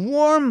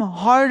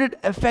warm-hearted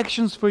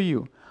affections for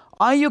you?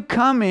 Are you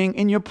coming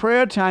in your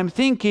prayer time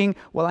thinking,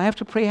 well, I have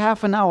to pray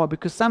half an hour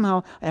because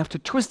somehow I have to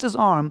twist his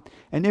arm,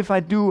 and if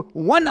I do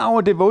 1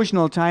 hour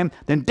devotional time,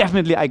 then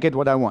definitely I get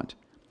what I want?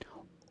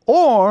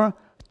 Or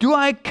do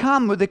I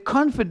come with the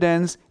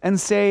confidence and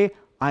say,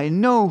 I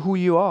know who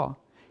you are.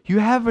 You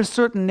have a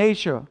certain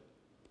nature.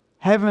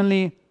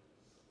 Heavenly,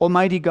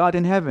 Almighty God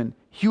in heaven,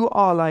 you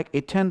are like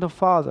a tender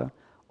father,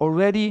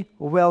 already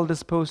well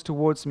disposed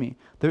towards me.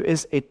 There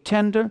is a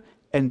tender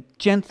and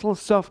gentle,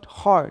 soft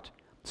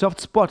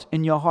spot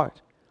in your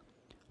heart.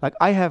 Like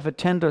I have a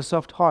tender,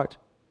 soft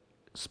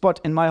spot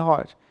in my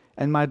heart,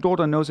 and my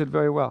daughter knows it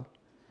very well.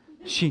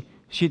 She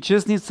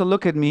just needs to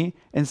look at me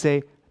and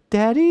say,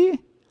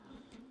 Daddy.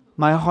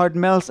 My heart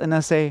melts and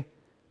I say,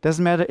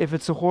 doesn't matter if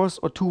it's a horse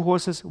or 2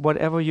 horses,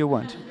 whatever you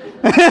want.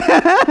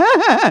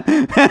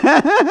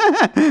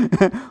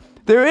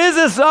 There is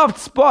a soft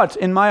spot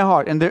in my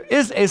heart, and there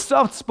is a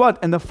soft spot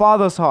in the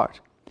Father's heart.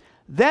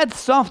 That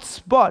soft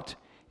spot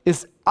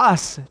is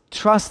us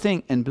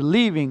trusting and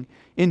believing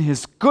in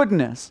His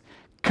goodness,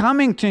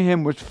 coming to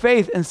Him with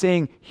faith and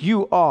saying,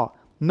 you are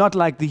not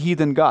like the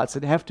heathen gods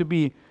that have to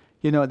be,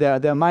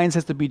 their minds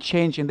has to be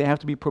changed and they have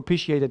to be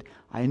propitiated.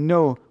 I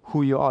know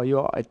who you are. You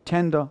are a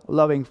tender,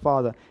 loving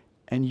Father,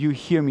 and you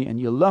hear me and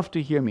you love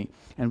to hear me.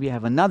 And we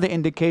have another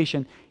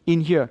indication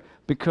in here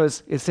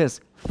because it says,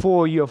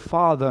 for your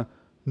Father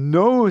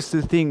knows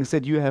the things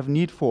that you have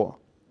need for.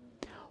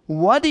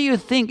 What do you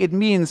think it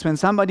means when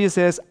somebody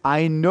says,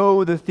 I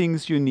know the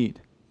things you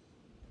need?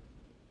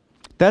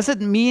 Does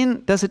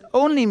it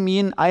only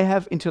mean I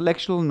have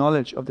intellectual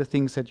knowledge of the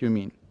things that you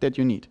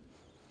need?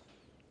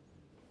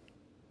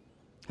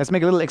 Let's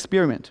make a little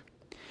experiment.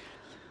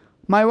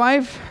 My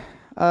wife,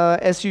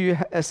 as you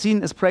have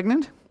seen, is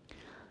pregnant.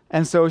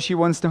 And so she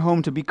wants the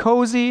home to be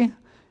cozy,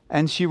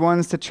 and she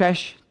wants the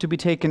trash to be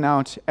taken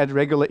out at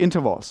regular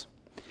intervals.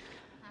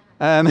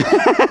 And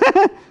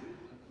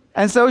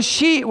so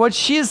what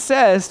she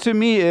says to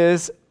me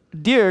is,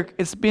 Dirk,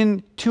 it's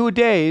been 2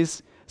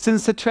 days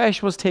since the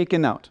trash was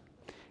taken out.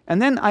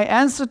 And then I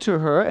answered to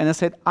her and I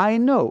said, I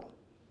know.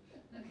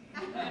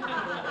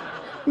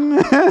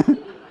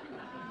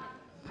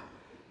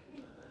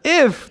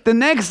 If the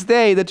next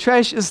day the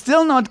trash is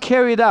still not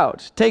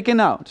taken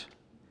out,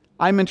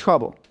 I'm in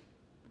trouble.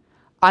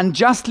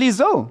 Unjustly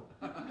so.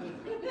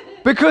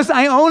 Because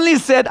I only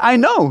said I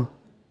know.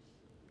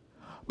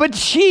 But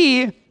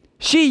she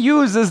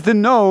uses the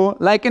no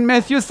like in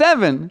Matthew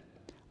 7.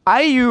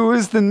 I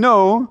use the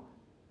no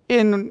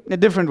in a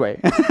different way.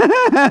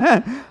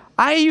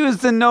 I use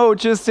the no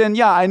just in,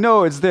 yeah, I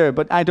know it's there,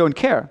 but I don't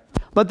care.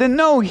 But the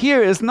no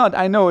here is not,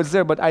 I know it's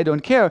there, but I don't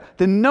care.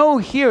 The no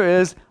here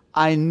is,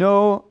 I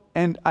know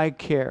and I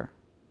care.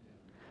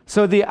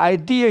 So the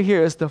idea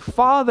here is the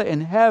Father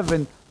in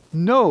heaven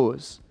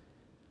knows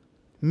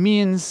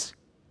means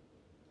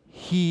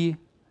He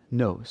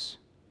knows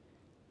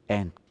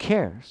and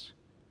cares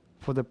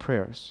for the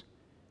prayers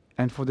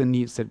and for the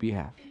needs that we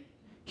have.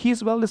 He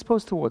is well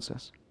disposed towards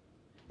us.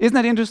 Isn't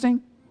that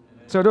interesting?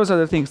 So those are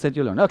the things that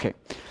you learn. Okay,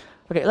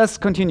 let's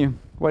continue.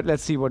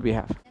 Let's see what we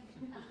have.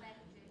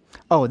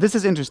 Oh, this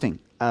is interesting.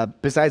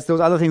 Besides those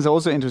other things are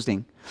also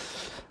interesting.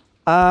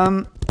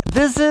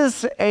 This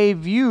is a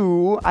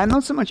view. I'm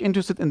not so much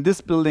interested in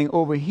this building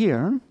over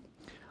here,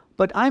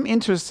 but I'm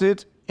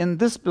interested in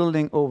this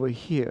building over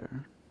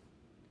here.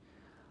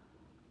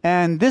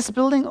 And this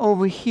building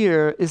over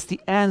here is the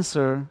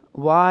answer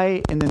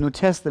why in the New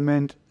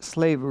Testament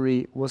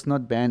slavery was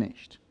not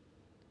banished.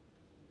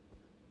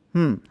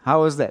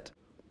 How is that?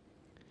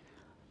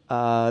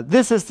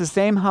 This is the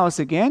same house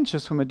again,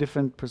 just from a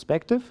different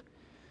perspective.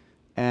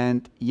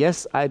 And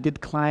yes, I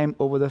did climb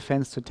over the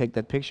fence to take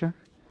that picture.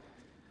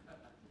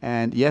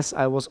 And yes,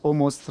 I was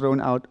almost thrown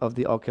out of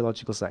the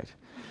archaeological site.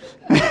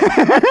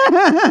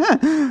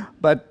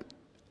 But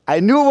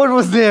I knew what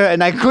was there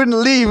and I couldn't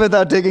leave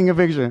without taking a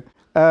picture.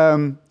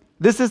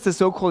 This is the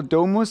so-called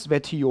Domus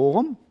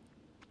Vetiorum.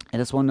 It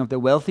is one of the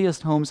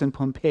wealthiest homes in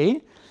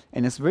Pompeii.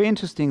 And it's very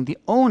interesting. The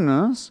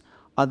owners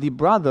are the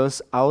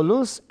brothers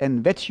Aulus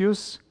and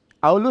Vettius,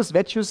 Aulus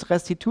Vettius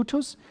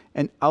Restitutus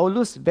and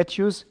Aulus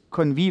Vettius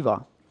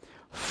Conviva.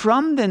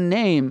 From the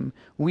name,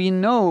 we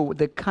know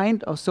the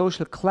kind of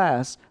social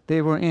class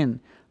they were in.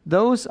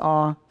 Those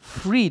are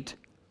freed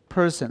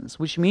persons,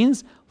 which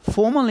means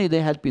formerly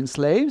they had been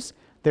slaves.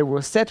 They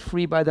were set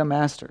free by their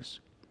masters.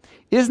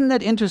 Isn't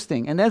that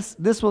interesting? And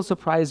this will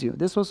surprise you.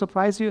 This will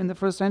surprise you in the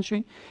first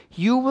century.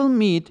 You will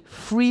meet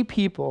free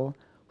people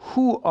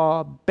who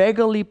are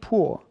beggarly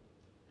poor.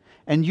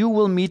 And you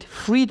will meet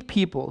freed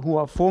people who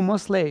are former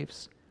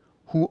slaves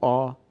who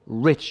are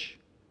rich.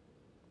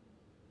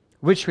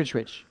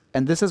 Rich.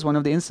 And this is one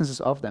of the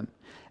instances of them.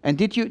 And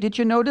did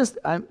you notice,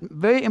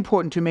 very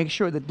important to make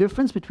sure the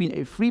difference between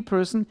a free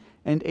person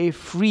and a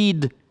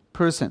freed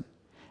person.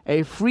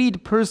 A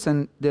freed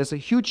person, there's a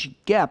huge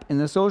gap in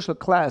the social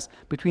class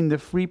between the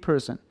free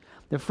person.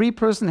 The free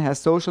person has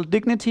social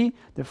dignity.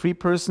 The free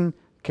person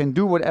can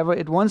do whatever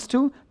it wants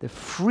to. The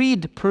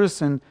freed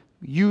person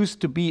used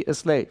to be a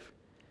slave.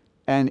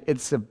 And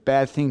it's a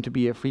bad thing to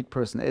be a freed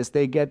person, as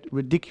they get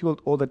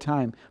ridiculed all the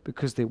time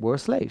because they were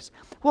slaves.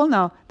 Well,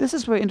 now, this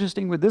is very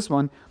interesting with this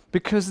one,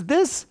 because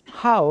this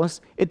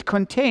house, it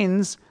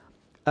contains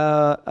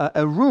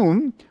a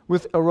room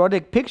with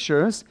erotic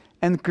pictures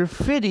and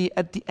graffiti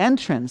at the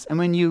entrance. And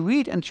when you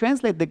read and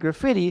translate the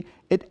graffiti,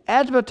 it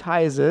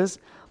advertises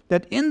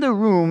that in the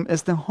room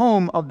is the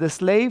home of the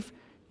slave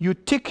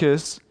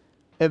Eutychus,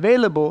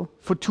 available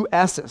for 2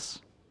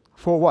 asses.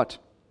 For what?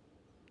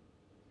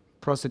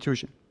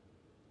 Prostitution.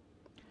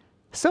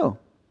 So,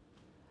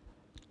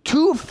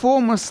 2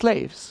 former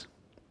slaves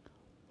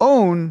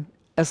own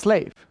a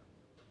slave.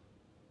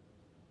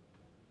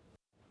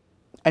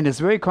 And it's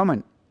very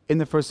common in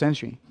the first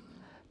century.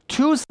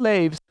 2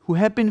 slaves who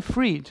had been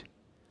freed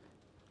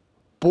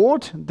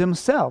bought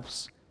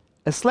themselves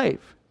a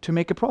slave to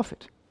make a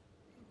profit.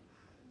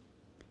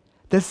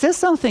 That says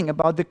something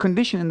about the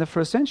condition in the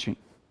first century.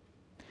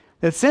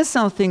 That says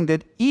something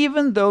that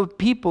even though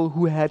people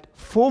who had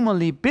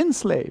formerly been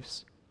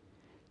slaves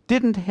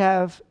didn't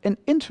have an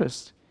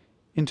interest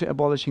into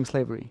abolishing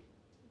slavery.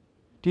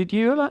 Do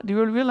you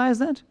realize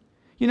that?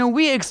 You know,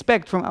 we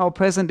expect from our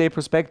present day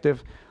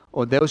perspective,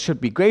 oh, those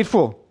should be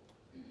grateful.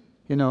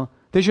 You know,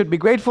 they should be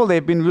grateful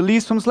they've been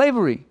released from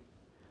slavery.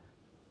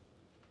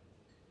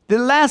 The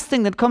last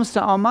thing that comes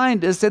to our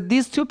mind is that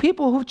these 2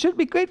 people who should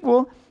be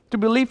grateful to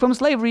be released from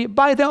slavery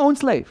buy their own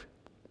slave.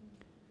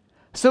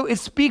 So it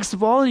speaks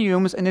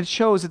volumes, and it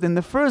shows that in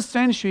the first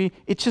century,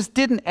 it just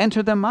didn't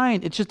enter their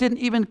mind. It just didn't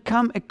even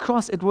come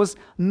across. It was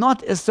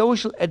not a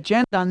social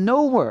agenda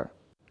nowhere.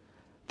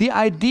 The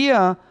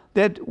idea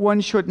that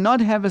one should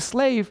not have a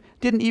slave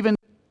didn't even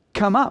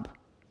come up.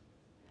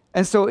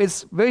 And so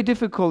it's very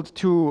difficult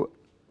to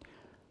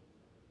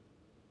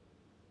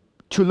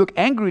look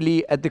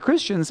angrily at the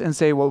Christians and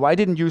say, well, why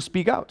didn't you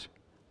speak out?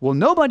 Well,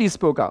 nobody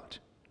spoke out.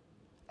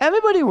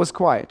 Everybody was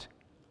quiet.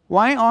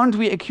 Why aren't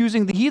we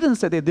accusing the heathens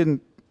that they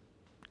didn't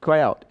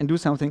cry out and do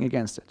something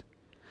against it?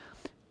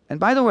 And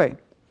by the way,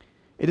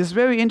 it is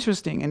very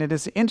interesting, and it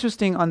is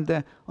interesting on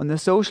the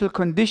social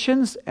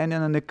conditions and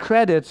on the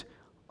credit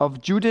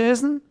of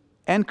Judaism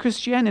and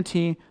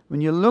Christianity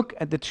when you look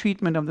at the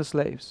treatment of the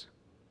slaves.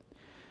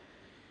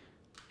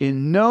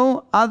 In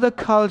no other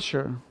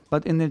culture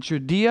but in the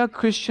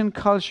Judeo-Christian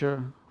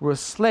culture were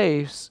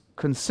slaves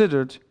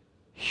considered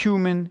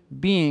human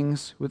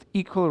beings with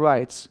equal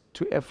rights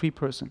to a free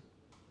person.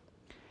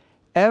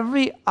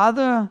 Every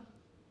other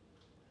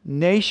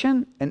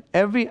nation and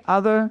every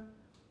other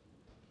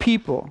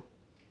people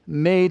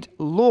made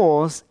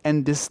laws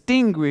and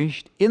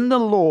distinguished in the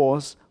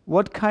laws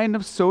what kind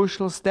of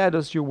social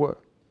status you were.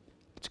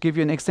 To give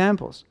you an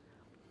example,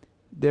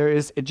 there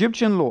is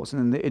Egyptian laws,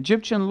 and in the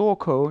Egyptian law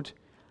code,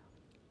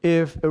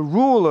 if a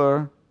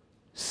ruler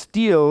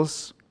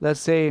steals, let's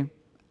say,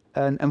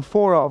 an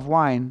amphora of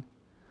wine,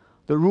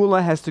 the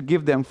ruler has to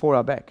give the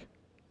amphora back.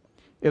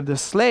 If the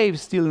slave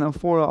steals an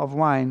amphora of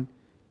wine,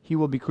 he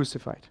will be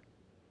crucified.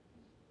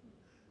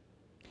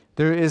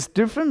 There is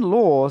different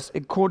laws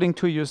according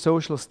to your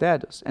social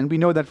status, and we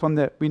know that from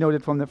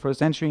the first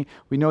century.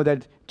 We know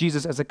that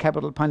Jesus, as a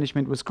capital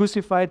punishment, was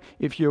crucified.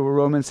 If you were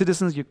Roman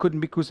citizens, you couldn't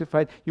be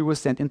crucified. You were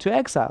sent into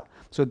exile.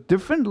 So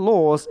different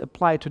laws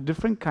apply to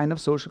different kind of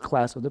social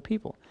class of the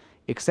people,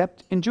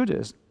 except in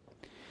Judaism.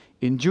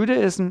 In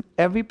Judaism,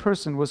 every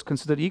person was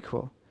considered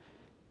equal,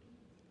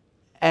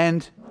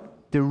 and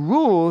the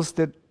rules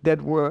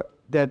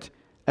that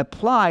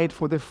applied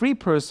for the free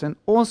person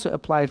also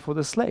applied for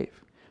the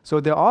slave. So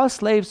there are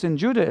slaves in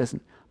Judaism,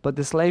 but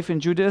the slave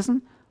in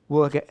Judaism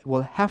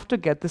will have to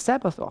get the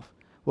Sabbath off.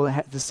 Will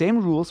have the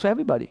same rules for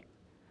everybody.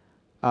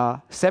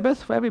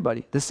 Sabbath for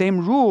everybody. The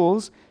same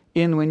rules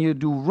in when you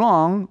do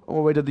wrong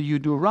or whether you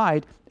do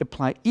right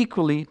apply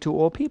equally to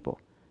all people,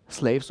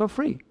 slaves or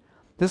free.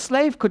 The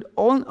slave could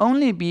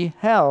only be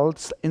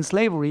held in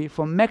slavery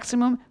for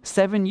maximum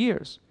 7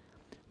 years.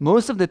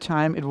 Most of the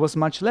time it was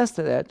much less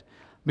than that,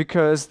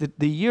 because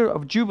the year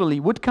of Jubilee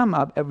would come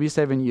up every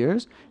 7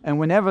 years, and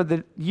whenever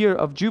the year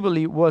of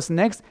Jubilee was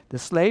next, the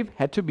slave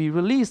had to be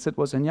released that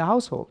was in your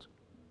household.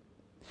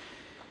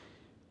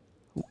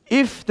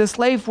 If the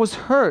slave was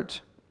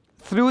hurt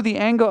through the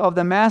anger of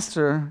the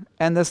master,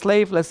 and the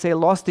slave, let's say,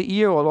 lost an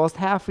ear or lost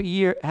half an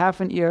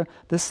ear,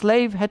 the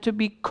slave had to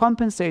be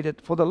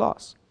compensated for the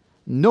loss.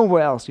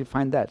 Nowhere else you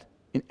find that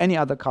in any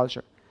other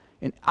culture.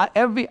 In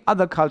every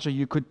other culture,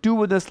 you could do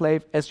with a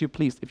slave as you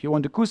pleased. If you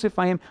want to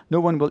crucify him, no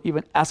one will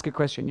even ask a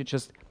question. You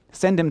just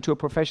send him to a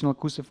professional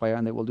crucifier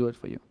and they will do it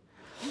for you.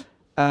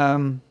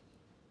 One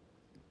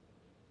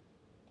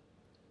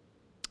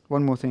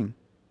more thing.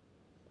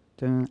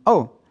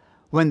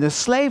 When the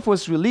slave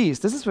was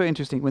released, this is very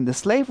interesting. When the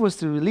slave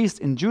was released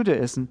in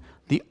Judaism,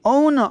 the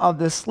owner of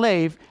the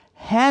slave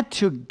had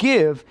to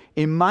give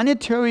a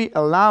monetary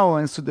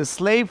allowance to the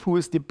slave who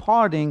is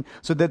departing,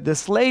 so that the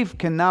slave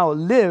can now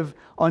live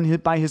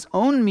by his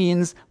own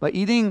means, by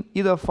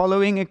either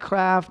following a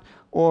craft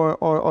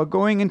or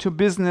going into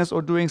business or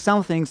doing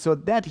something, so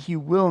that he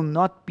will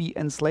not be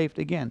enslaved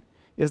again.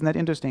 Isn't that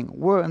interesting?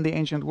 Where in the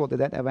ancient world did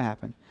that ever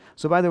happen?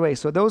 So by the way,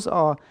 so those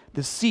are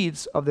the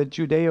seeds of the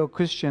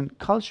Judeo-Christian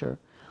culture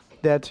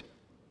that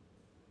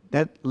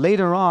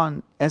later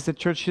on, as the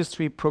church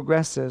history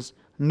progresses,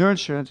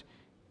 nurtured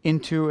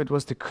into, it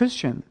was the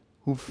Christian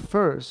who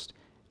first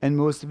and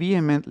most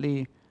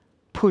vehemently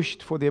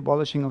pushed for the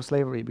abolishing of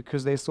slavery,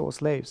 because they saw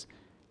slaves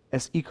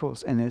as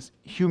equals and as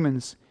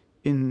humans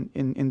in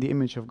the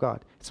image of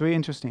God. It's very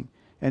interesting.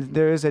 And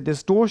there is a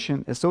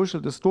distortion, a social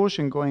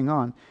distortion going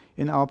on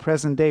in our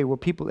present day, where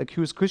people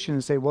accuse Christians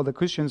and say, well, the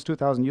Christians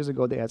 2,000 years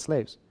ago, they had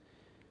slaves.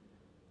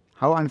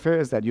 How unfair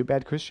is that? You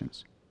bad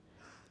Christians.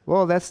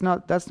 Well, that's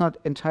not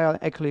entirely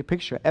accurate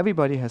picture.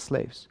 Everybody has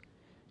slaves.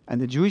 And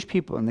the Jewish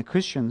people and the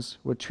Christians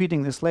were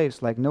treating the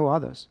slaves like no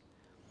others.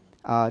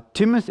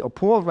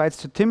 Paul writes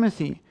to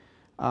Timothy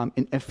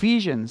in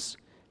Ephesians.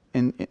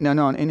 In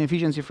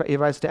Ephesians he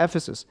writes to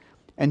Ephesus.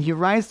 And he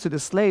writes to the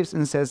slaves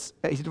and says,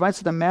 he writes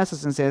to the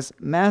masters and says,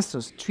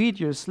 masters, treat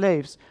your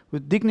slaves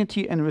with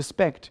dignity and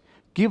respect.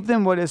 Give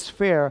them what is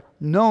fair,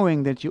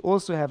 knowing that you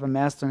also have a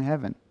master in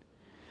heaven.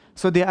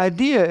 So the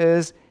idea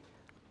is,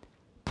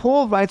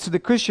 Paul writes to the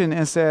Christian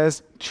and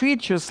says,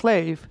 treat your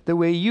slave the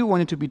way you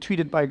wanted to be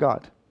treated by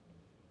God.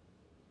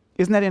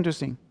 Isn't that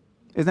interesting?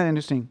 Isn't that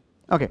interesting?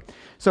 Okay,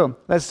 so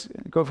let's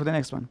go for the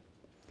next one.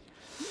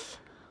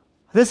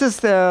 This is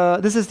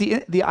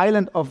the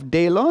island of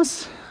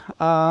Delos.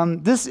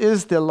 This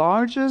is the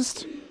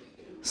largest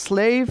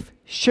slave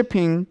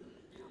shipping,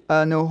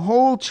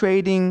 whole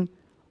trading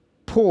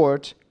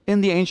port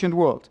in the ancient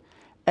world.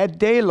 At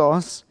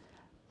Delos,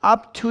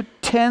 up to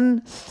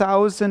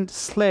 10,000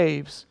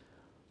 slaves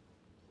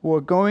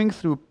were going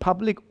through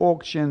public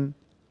auction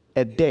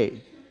a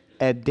day.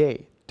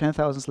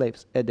 10,000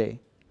 slaves a day.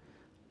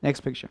 Next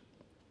picture.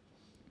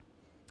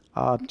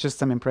 Just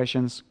some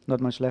impressions,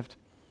 not much left.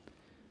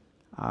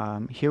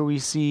 Here we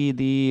see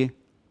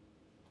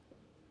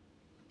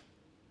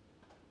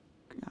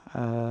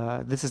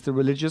this is the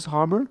religious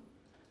harbor.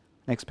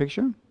 Next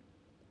picture.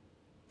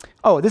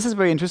 Oh, this is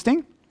very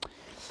interesting.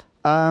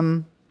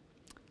 Let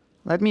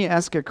me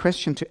ask a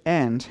question to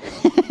end.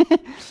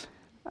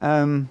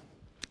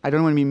 I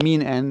don't want to be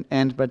mean,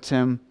 and but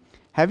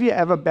have you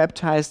ever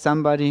baptized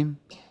somebody?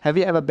 Have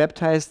you ever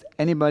baptized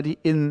anybody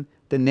in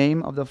the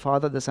name of the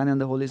Father, the Son, and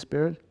the Holy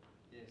Spirit?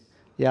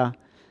 Yes.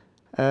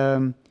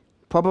 Yeah.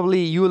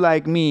 Probably you,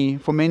 like me,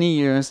 for many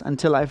years,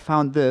 until I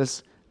found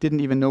this,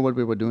 didn't even know what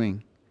we were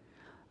doing.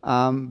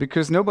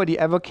 Because nobody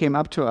ever came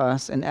up to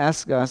us and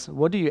asked us,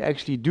 what do you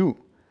actually do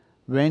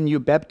when you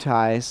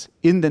baptize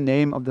in the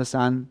name of the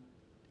Son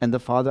and the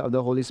Father of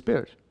the Holy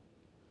Spirit?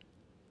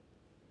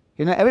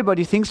 You know,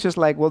 everybody thinks just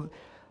like, well,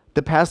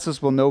 the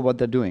pastors will know what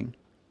they're doing.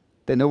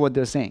 They know what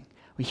they're saying.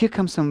 Well, here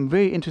comes some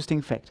very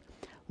interesting fact.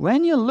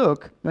 When you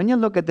look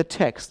at the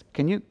text,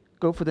 can you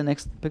go for the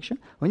next picture?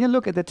 When you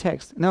look at the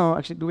text, no,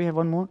 actually, do we have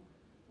one more?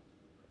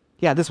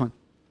 Yeah, this one.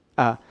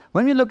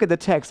 When we look at the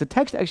text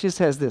actually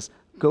says this: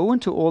 go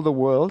into all the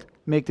world,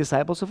 make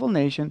disciples of all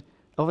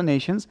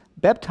nations,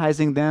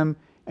 baptizing them,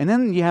 and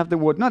then you have the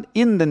word, not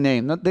in the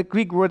name, not the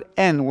Greek word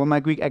en, were my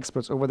Greek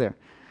experts over there.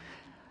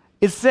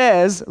 It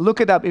says,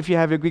 look it up if you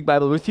have your Greek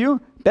Bible with you,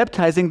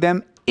 baptizing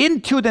them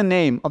into the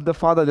name of the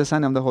Father, the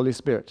Son, and the Holy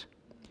Spirit.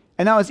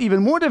 And now it's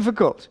even more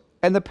difficult,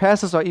 and the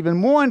pastors are even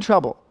more in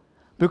trouble,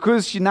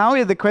 because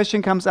now the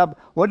question comes up,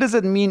 what does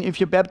it mean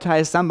if you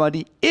baptize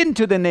somebody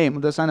into the name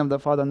of the Son, of the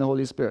Father, and the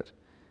Holy Spirit?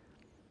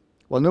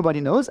 Well, nobody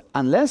knows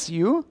unless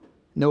you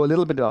know a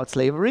little bit about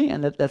slavery,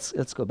 and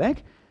let's go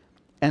back.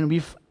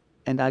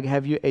 And I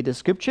have you a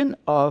description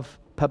of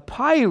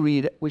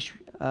papyri, which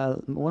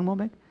one more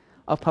back,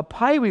 of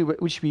papyri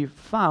which we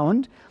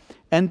found,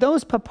 and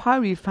those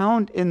papyri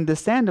found in the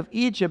sand of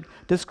Egypt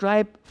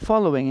describe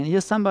following. And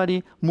here's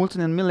somebody,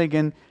 Moulton and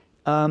Milligan,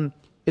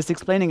 is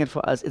explaining it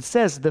for us. It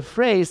says the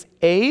phrase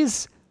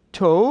eis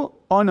to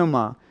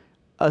onoma.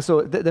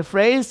 So the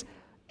phrase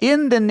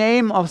in the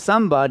name of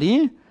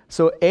somebody.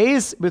 So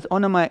eis with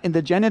onoma in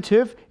the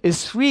genitive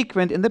is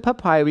frequent in the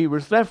papyri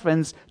with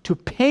reference to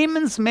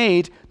payments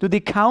made to the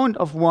count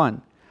of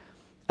one.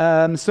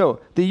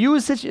 So the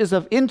usage is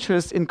of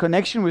interest in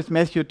connection with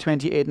Matthew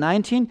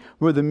 28:19,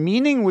 where the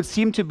meaning would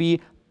seem to be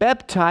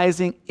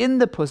baptizing in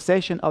the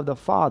possession of the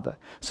Father.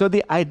 So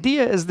the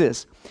idea is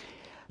this: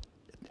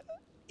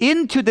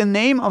 into the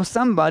name of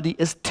somebody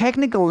is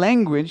technical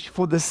language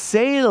for the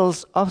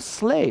sales of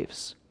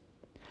slaves.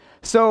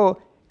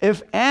 So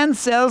if Anne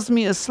sells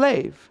me a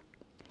slave,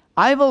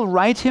 I will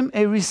write him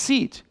a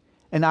receipt,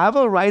 and I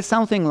will write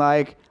something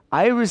like,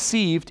 I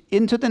received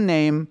into the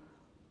name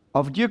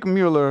of Dirk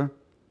Müller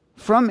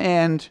from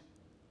Anne,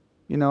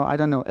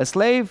 a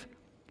slave,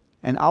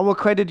 and I will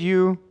credit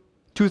you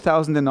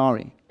 2,000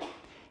 denarii.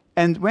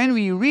 And when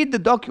we read the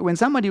document, when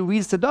somebody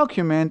reads the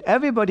document,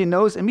 everybody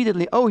knows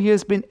immediately, oh,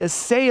 here's been a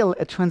sale,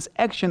 a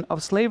transaction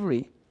of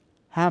slavery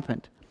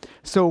happened.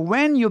 So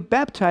when you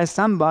baptize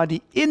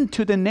somebody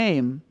into the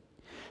name,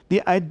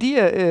 the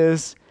idea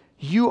is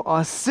you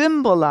are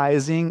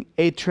symbolizing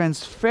a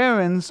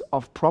transference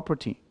of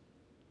property.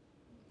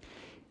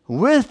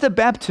 With the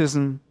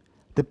baptism,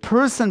 The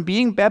person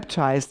being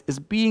baptized is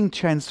being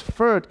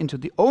transferred into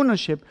the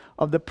ownership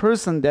of the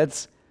person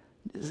that's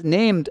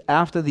named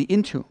after the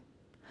into.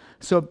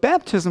 So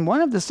baptism,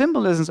 one of the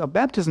symbolisms of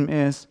baptism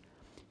is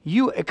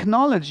you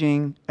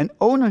acknowledging an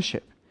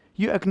ownership.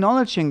 You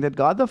acknowledging that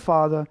God the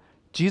Father,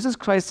 Jesus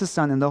Christ the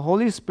Son, and the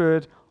Holy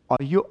Spirit are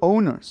your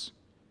owners.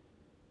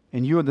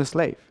 And you are the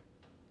slave.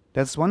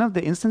 That's one of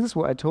the instances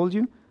where I told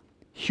you,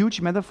 huge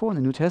metaphor in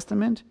the New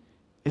Testament,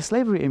 a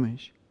slavery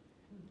image.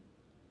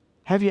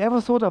 Have you ever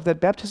thought of that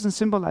baptism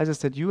symbolizes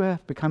that you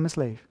have become a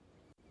slave?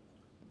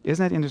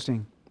 Isn't that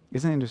interesting?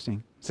 Isn't it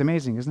interesting? It's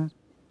amazing, isn't it?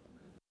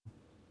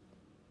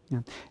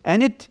 Yeah.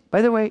 And it,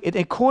 by the way, it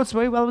accords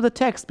very well with the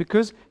text,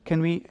 because,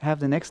 can we have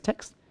the next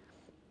text?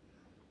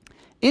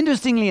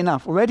 Interestingly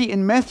enough, already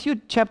in Matthew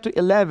chapter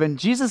 11,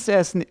 Jesus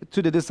says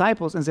to the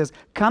disciples and says,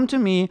 "Come to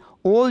me,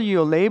 all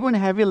you labor and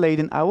heavy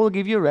laden, I will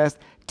give you rest.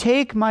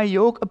 Take my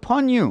yoke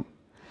upon you."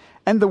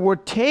 And the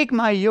word "take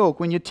my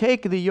yoke," when you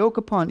take the yoke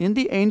upon, in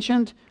the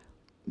ancient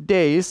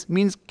days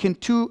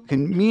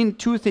can mean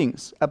two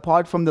things,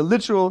 apart from the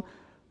literal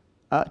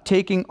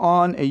taking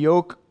on a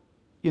yoke,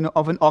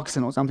 of an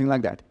oxen or something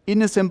like that.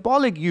 In a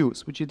symbolic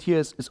use, which it here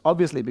is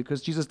obviously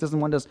because Jesus doesn't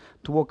want us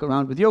to walk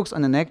around with yokes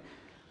on the neck.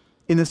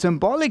 In a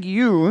symbolic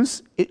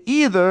use,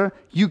 either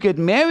you get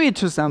married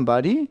to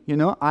somebody,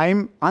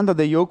 I'm under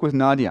the yoke with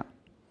Nadia.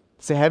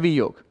 It's a heavy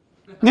yoke.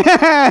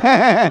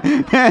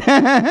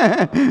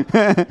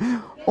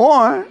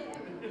 Or,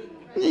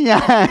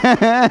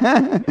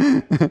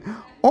 yeah.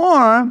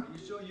 Or,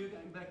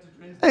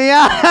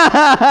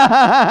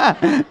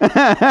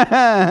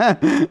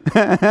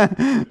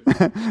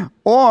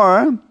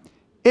 or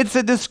it's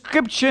a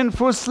description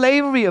for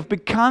slavery, of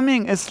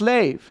becoming a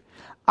slave.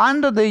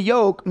 Under the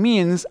yoke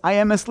means I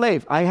am a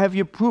slave. I have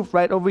your proof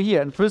right over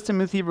here. In 1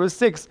 Timothy verse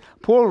 6,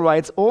 Paul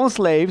writes, all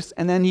slaves,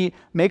 and then he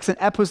makes an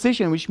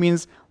apposition, which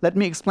means, let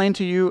me explain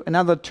to you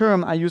another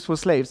term I use for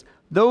slaves.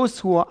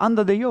 Those who are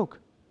under the yoke.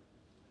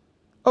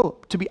 Oh,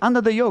 to be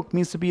under the yoke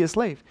means to be a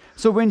slave.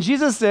 So when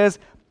Jesus says,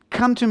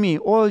 "Come to me,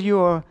 all you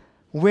are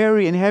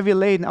weary and heavy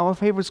laden," our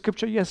favorite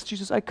scripture, yes,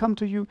 Jesus, I come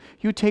to you,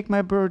 you take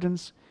my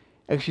burdens.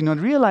 Actually not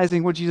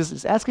realizing what Jesus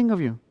is asking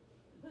of you.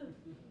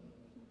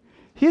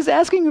 He is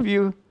asking of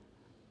you,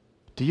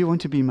 do you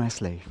want to be my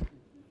slave?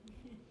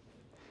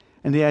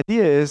 And the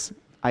idea is,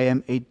 I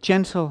am a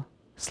gentle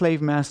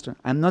slave master.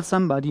 I'm not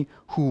somebody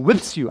who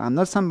whips you. I'm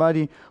not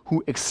somebody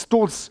who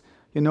extorts,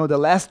 the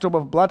last drop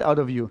of blood out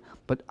of you.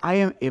 But I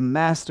am a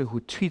master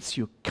who treats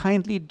you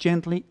kindly,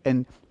 gently,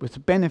 and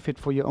with benefit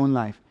for your own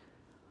life.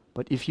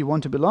 But if you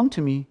want to belong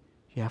to me,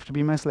 you have to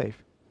be my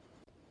slave.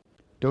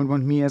 Don't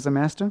want me as a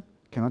master?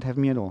 Cannot have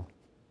me at all.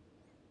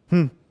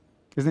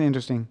 Isn't it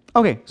interesting?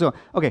 Okay,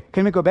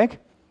 can we go back?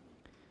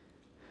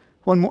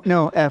 One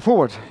more,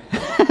 forward.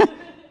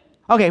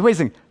 Okay, wait a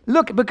second.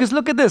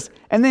 Look at this.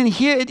 And then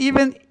here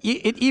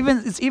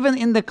it's even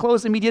in the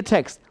close immediate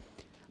text.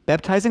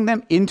 Baptizing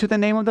them into the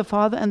name of the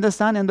Father and the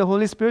Son and the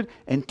Holy Spirit,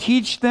 and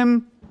teach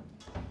them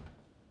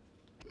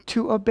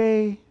to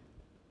obey.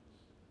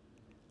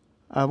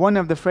 One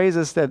of the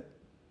phrases that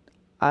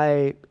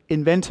I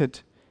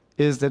invented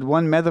is that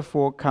one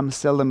metaphor comes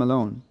seldom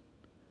alone.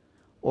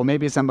 Or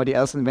maybe somebody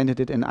else invented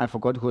it and I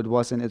forgot who it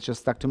was and it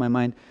just stuck to my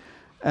mind.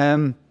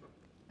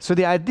 So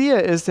the idea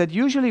is that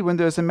usually when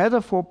there's a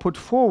metaphor put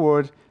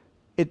forward,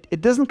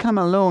 it doesn't come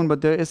alone,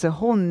 but there is a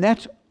whole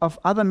net of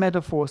other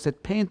metaphors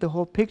that paint the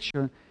whole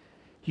picture.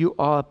 You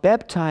are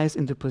baptized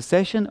into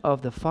possession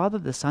of the Father,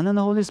 the Son, and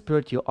the Holy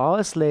Spirit. You are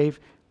a slave.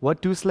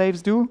 What do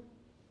slaves do?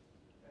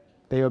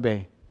 They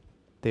obey.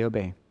 They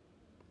obey.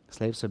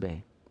 Slaves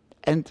obey.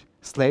 And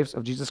slaves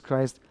of Jesus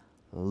Christ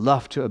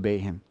love to obey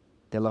him.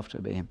 They love to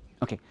obey him.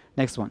 Okay,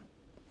 next one.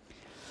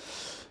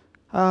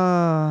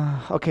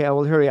 Okay, I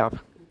will hurry up.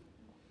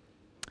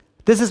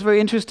 This is very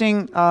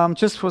interesting.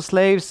 Just for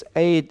slaves,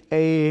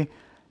 a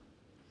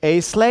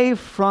slave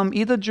from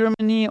either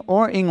Germany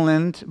or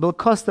England will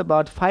cost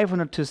about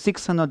 500 to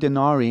 600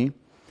 denarii.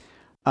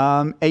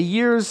 A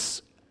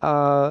year's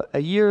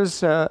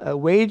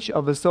wage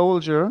of a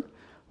soldier,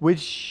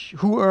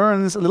 who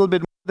earns a little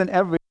bit more than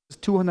average, is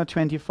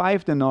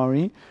 225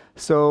 denarii.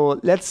 So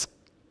let's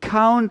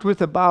count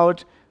with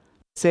about,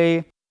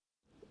 say,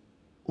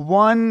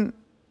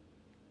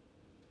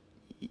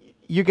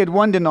 you get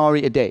 1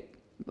 denarii a day,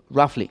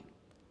 roughly.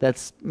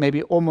 That's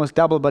maybe almost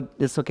double, but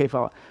it's okay for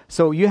our.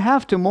 So you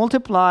have to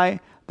multiply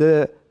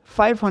the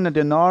 500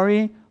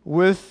 denarii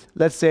with,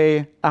 let's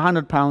say,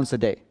 100 pounds a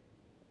day.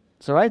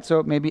 So right?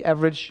 So maybe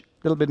average, a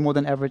little bit more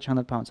than average,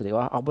 100 pounds a day.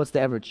 Or what's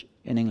the average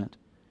in England?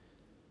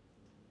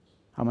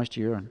 How much do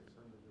you earn?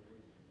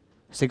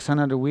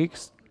 600 a week?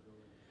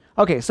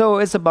 Okay, so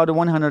it's about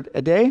 100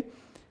 a day.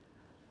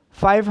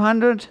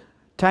 500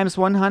 times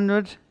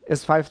 100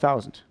 is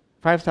 5,000.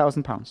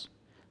 5,000 pounds.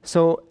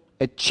 So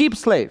a cheap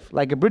slave,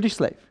 like a British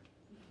slave.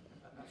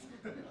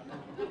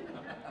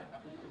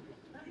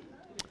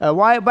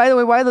 By the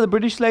way, why are the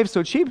British slaves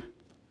so cheap?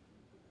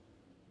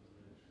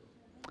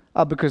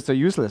 Because they're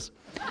useless.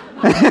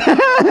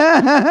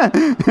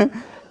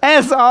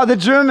 As are the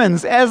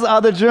Germans, as are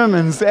the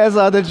Germans, as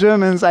are the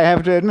Germans, I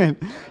have to admit.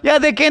 Yeah,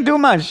 they can do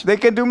much. They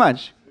can do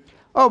much.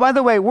 Oh, by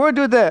the way, where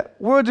do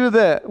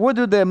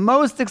the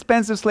most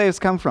expensive slaves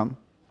come from?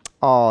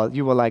 Oh,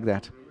 you will like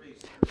that.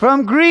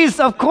 From Greece,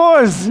 of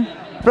course.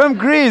 From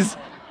Greece.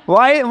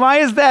 Why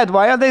is that?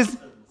 Why are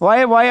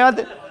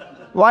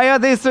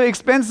they so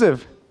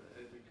expensive?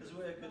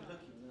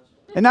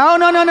 No.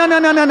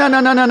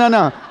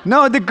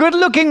 No, the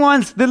good-looking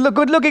ones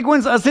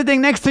are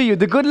sitting next to you.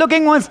 The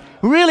good-looking ones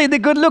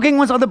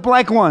are the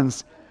black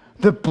ones.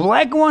 The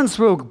black ones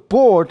were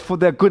bored for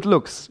their good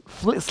looks.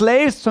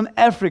 Slaves from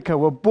Africa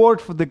were bored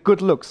for the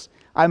good looks.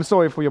 I'm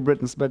sorry for your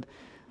Britons, but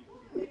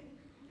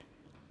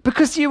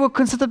because you were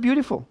considered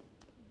beautiful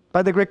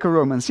by the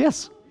Greco-Romans.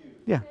 Yes.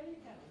 Yeah.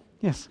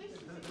 Yes.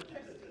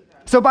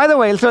 So by the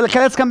way,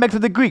 let's come back to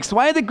the Greeks.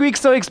 Why are the Greeks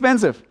so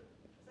expensive?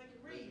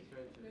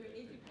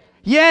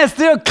 Yes,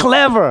 they're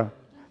clever.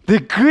 The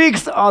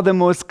Greeks are the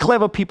most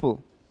clever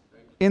people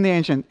in the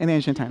ancient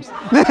times.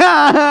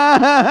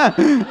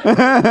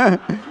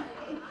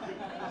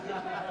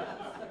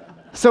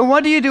 So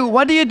what do you do?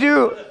 What do you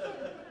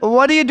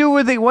do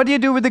with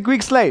the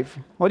Greek slave?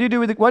 What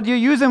do you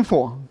use them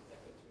for?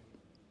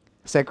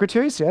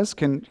 Secretaries, yes,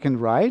 can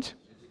write.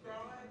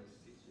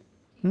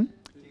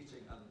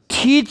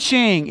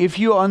 Teaching. If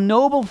you are a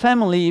noble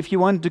family, if you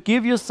want to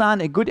give your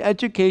son a good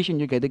education,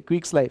 you get a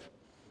Greek slave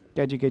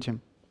to educate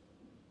him.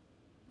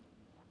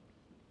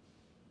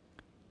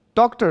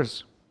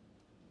 Doctors.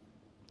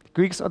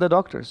 Greeks are the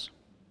doctors.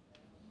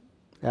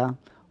 Yeah.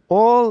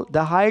 All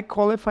the high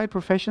qualified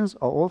professions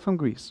are all from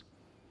Greece.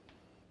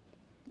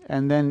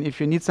 And then if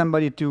you need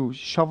somebody to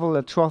shovel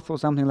a trough or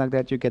something like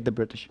that, you get the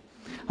British.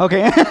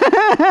 Okay.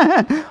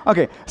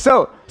 Okay.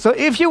 So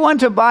if you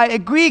want to buy a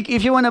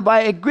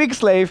Greek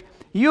slave,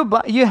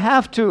 you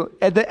have to,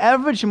 at the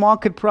average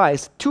market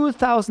price,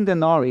 2,000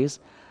 denarii,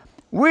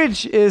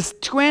 which is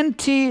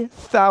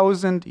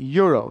 20,000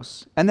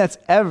 euros, and that's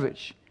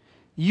average.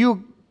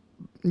 You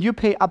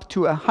pay up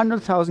to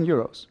 100,000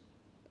 euros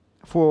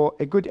for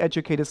a good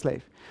educated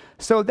slave.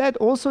 So that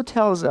also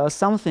tells us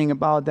something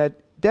about that.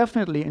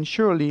 Definitely and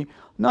surely,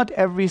 not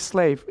every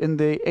slave in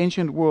the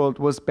ancient world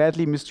was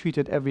badly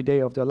mistreated every day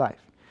of their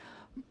life.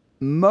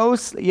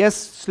 Yes,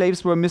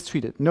 slaves were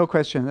mistreated, no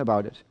question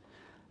about it.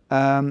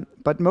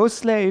 But most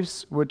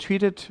slaves were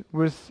treated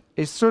with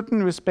a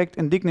certain respect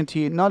and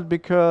dignity, not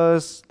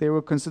because they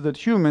were considered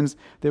humans,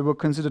 they were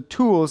considered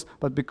tools,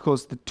 but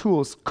because the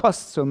tools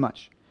cost so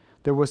much.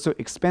 They were so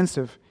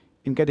expensive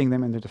in getting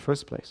them into the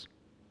first place.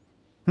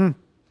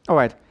 All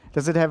right.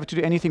 Does it have to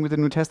do anything with the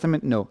New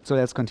Testament? No. So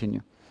let's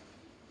continue.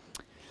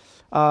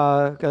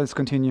 Let's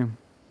continue.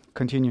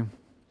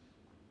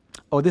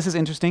 Oh, this is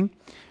interesting.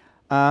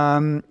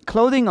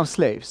 Clothing of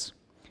slaves.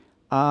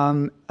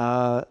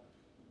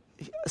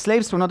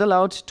 Slaves were not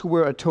allowed to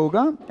wear a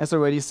toga, as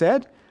already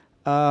said.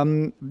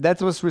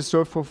 That was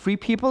reserved for free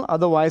people.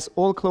 Otherwise,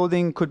 all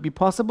clothing could be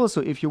possible.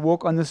 So if you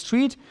walk on the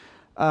street,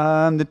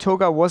 the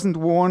toga wasn't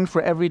worn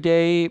for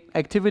everyday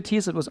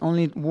activities. It was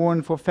only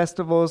worn for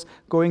festivals,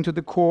 going to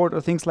the court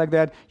or things like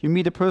that. You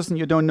meet a person,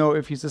 you don't know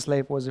if he's a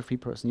slave or is a free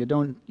person. You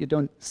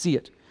don't see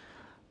it.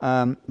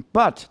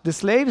 But the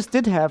slaves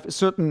did have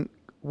certain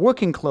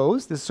working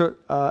clothes.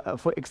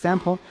 For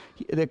example,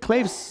 the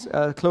slaves'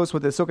 clothes were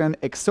the so-called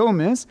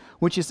exomes,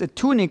 which is a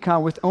tunica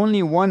with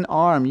only one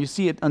arm. You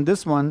see it on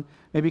this one.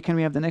 Maybe can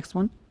we have the next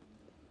one?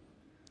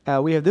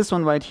 We have this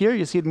one right here.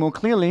 You see it more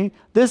clearly.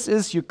 This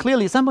is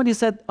somebody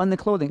said on the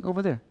clothing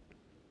over there.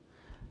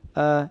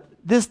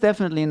 This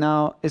definitely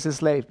now is a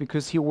slave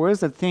because he wears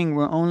that thing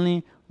where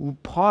only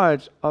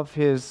part of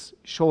his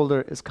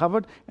shoulder is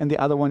covered and the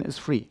other one is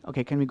free.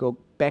 Okay, can we go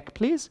back,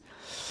 please?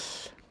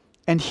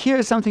 And here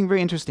is something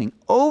very interesting.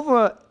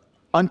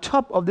 On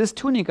top of this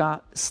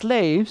tunica,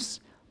 slaves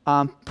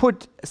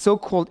put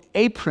so-called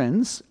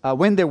aprons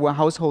when they were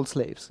household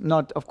slaves.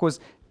 Not, of course,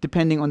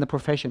 depending on the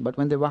profession, but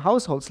when they were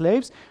household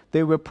slaves,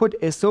 they were put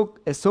a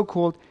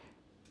so-called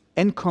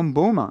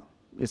encomboma.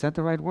 Is that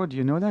the right word? Do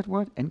you know that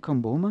word?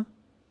 Encomboma?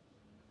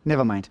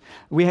 Never mind.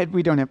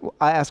 We don't have.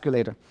 I'll ask you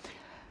later.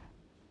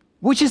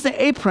 Which is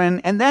the apron,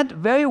 and that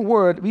very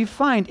word we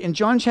find in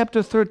John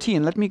chapter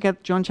 13. Let me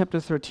get John chapter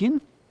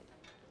 13.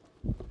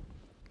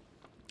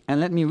 And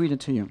let me read it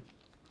to you.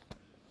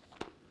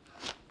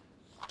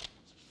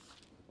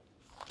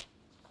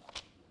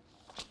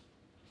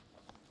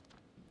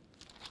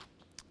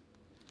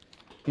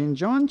 In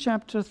John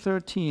chapter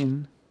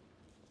 13,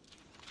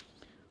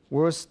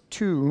 verse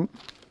 2,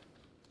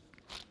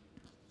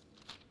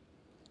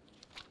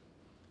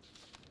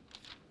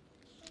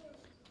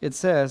 it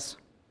says,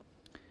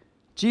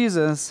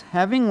 Jesus,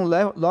 having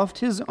loved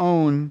his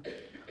own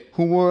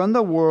who were in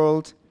the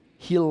world,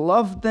 he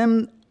loved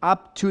them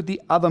up to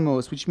the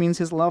uttermost, which means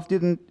his love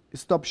didn't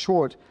stop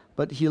short,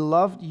 but he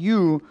loved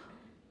you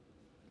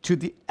to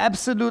the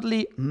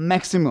absolutely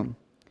maximum.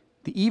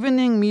 The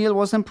evening meal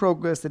was in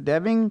progress. The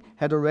devil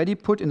had already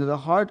put into the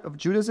heart of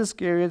Judas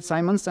Iscariot,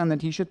 Simon's son,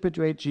 that he should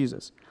betray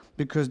Jesus.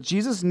 Because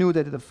Jesus knew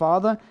that the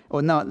Father,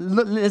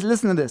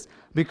 listen to this,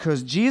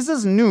 because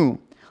Jesus knew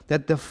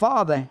that the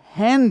Father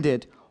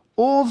handed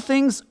all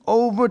things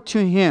over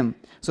to him.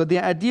 So the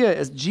idea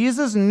is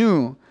Jesus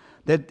knew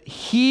that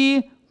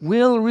he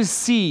will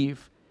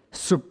receive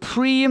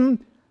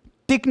supreme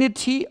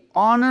dignity,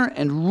 honor,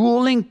 and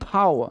ruling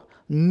power.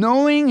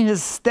 Knowing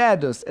his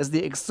status as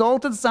the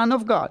exalted Son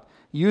of God,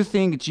 you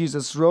think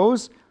Jesus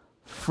rose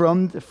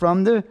from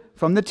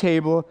the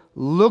table,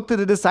 looked at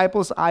the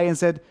disciples' eye and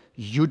said,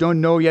 "You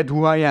don't know yet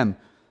who I am.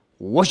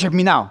 Worship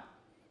me now."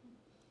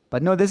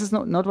 But no, this is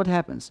not what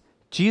happens.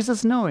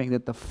 Jesus, knowing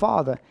that the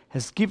Father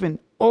has given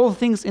all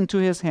things into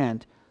his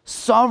hand,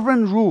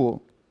 sovereign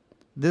rule,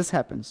 this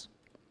happens.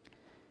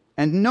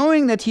 And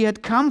knowing that he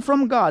had come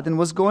from God and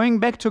was going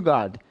back to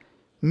God,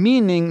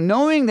 meaning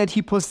knowing that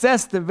he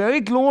possessed the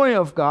very glory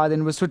of God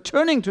and was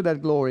returning to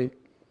that glory,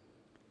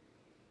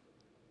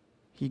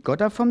 he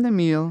got up from the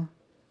meal,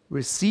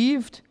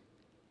 received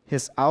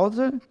his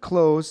outer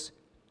clothes,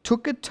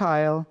 took a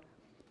towel,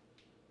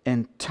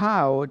 and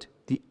towed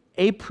the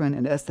apron,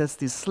 and that's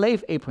the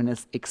slave apron.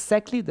 That's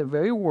exactly the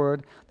very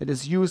word that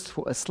is used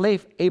for a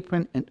slave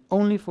apron and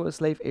only for a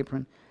slave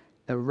apron,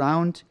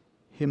 around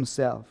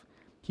himself.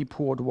 He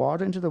poured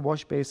water into the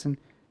wash basin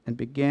and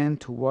began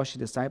to wash the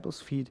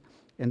disciples' feet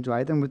and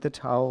dry them with the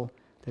towel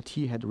that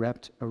he had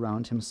wrapped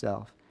around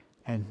himself.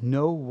 And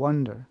no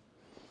wonder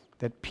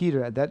that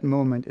Peter at that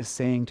moment is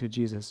saying to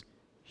Jesus,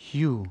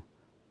 "You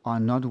are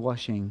not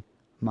washing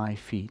my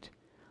feet,"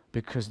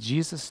 because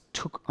Jesus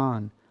took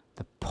on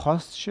the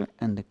posture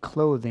and the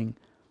clothing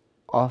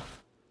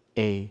of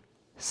a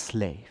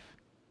slave.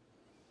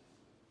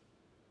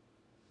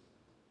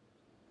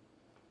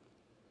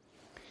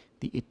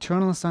 The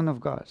eternal Son of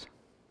God,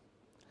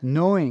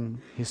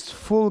 knowing his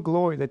full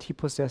glory that he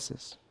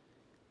possesses,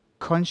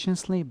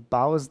 consciously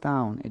bows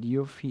down at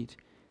your feet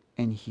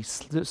and he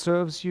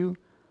serves you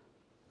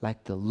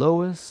like the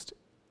lowest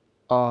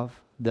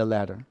of the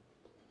ladder.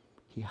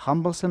 He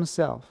humbles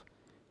himself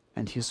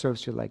and he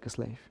serves you like a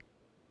slave.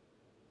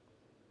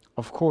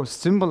 Of course,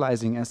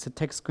 symbolizing, as the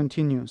text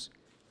continues,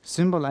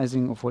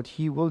 symbolizing of what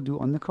he will do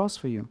on the cross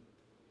for you.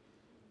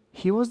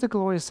 He was the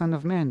glorious Son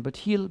of Man, but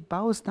he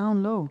bows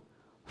down low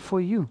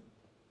for you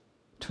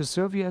to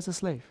serve you as a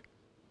slave.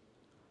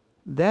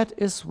 That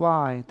is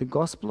why the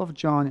Gospel of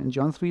John in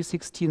John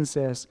 3:16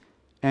 says,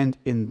 "And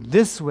in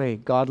this way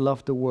God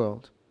loved the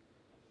world.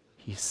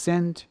 He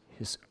sent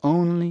his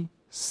only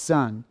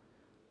Son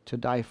to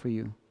die for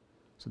you,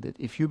 so that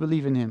if you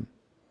believe in him,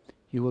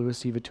 you will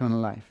receive eternal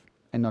life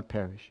and not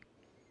perish."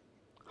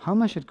 How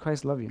much did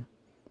Christ love you?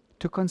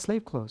 Took on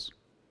slave clothes.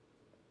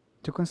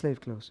 Took on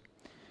slave clothes.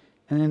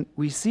 And then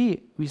we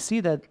see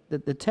that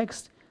the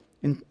text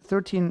in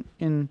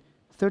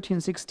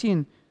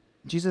 13:16,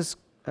 Jesus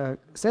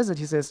says it.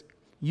 He says,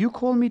 "You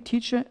call me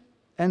teacher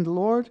and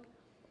Lord."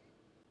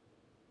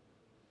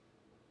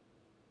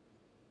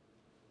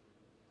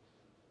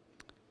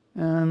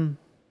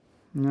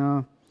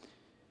 No.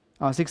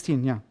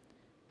 16, yeah.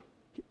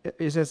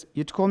 He says,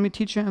 "You call me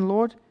teacher and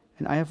Lord,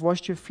 and I have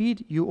washed your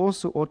feet. You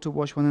also ought to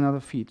wash one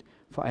another's feet.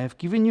 For I have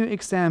given you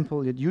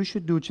example that you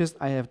should do just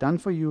I have done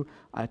for you.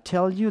 I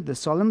tell you the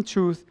solemn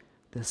truth,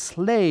 the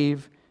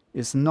slave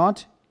is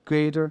not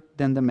greater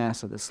than the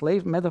master." The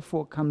slave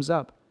metaphor comes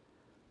up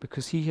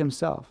because he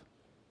himself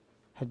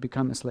had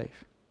become a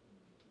slave.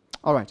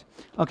 All right.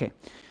 Okay.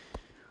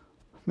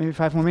 Maybe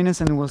 5 more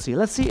minutes and then we'll see.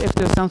 Let's see if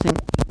there's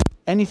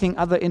anything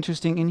other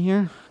interesting in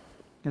here.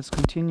 Let's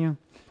continue.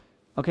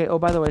 Okay, oh,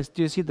 by the way,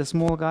 do you see the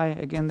small guy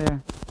again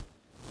there?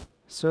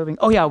 Serving.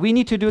 Oh yeah, we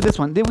need to do this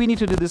one. We need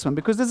to do this one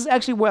because this is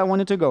actually where I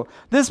wanted to go.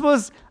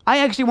 I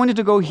actually wanted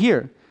to go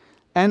here.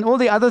 And all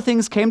the other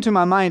things came to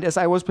my mind as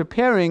I was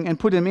preparing and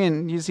put them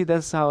in. You see,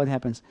 that's how it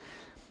happens.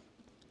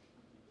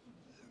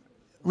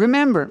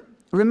 Remember,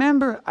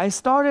 I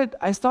started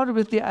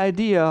with the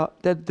idea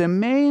that the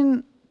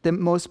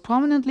most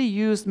prominently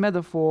used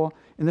metaphor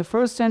in the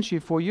first century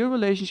for your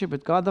relationship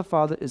with God the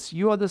Father is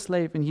you are the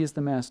slave and he is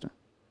the master.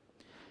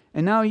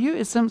 And now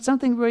it's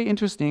something very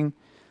interesting.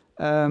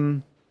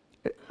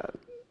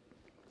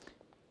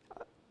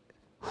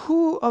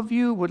 Who of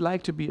you would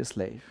like to be a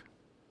slave?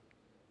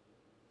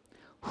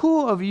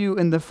 Who of you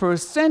in the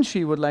first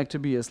century would like to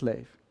be a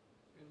slave?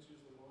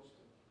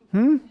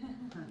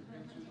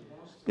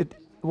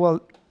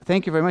 Well,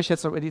 thank you very much.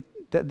 That's already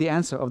the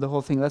answer of the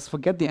whole thing. Let's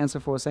forget the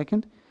answer for a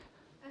second.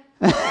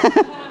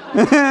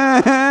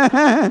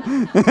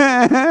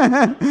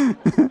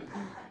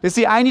 You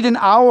see, I need an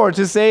hour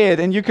to say it,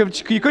 and you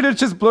could have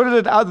just blurted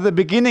it out at the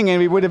beginning, and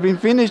we would have been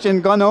finished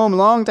and gone home a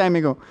long time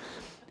ago.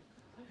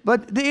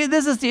 But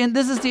this is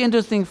the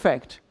interesting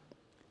fact,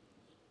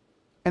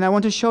 and I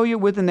want to show you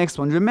with the next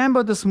one.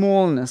 Remember the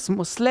smallness.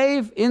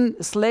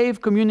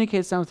 Slave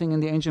communicates something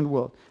in the ancient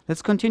world.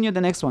 Let's continue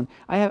the next one.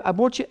 I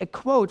brought you a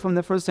quote from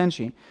the first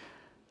century.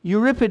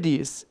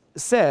 Euripides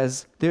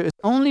says, "There is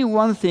only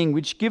one thing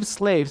which gives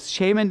slaves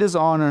shame and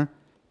dishonor.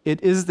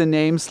 It is the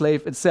name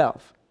slave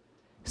itself."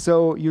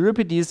 So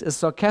Euripides is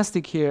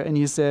sarcastic here, and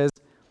he says,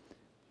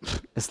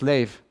 a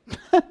slave.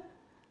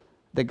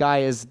 The guy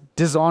is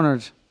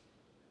dishonored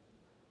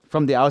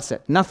from the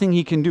outset. Nothing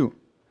he can do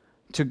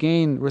to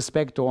gain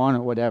respect or honor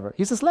or whatever.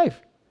 He's a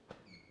slave.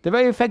 The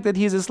very fact that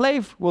he's a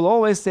slave will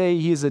always say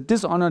he's a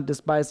dishonored,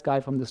 despised guy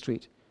from the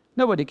street.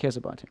 Nobody cares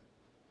about him.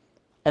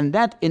 And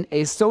that in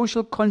a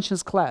social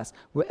conscious class.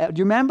 Do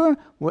you remember?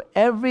 Where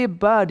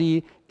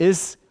everybody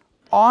is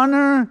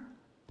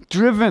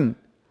honor-driven.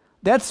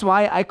 That's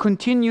why I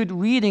continued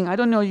reading. I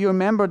don't know, you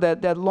remember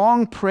that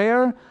long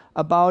prayer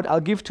about I'll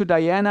give to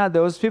Diana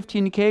those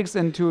 15 cakes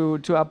and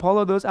to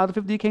Apollo those out of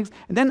 50 cakes.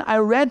 And then I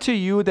read to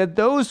you that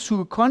those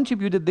who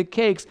contributed the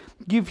cakes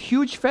give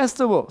huge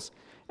festivals.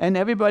 And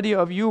everybody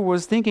of you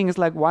was thinking, it's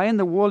like, why in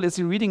the world is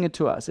he reading it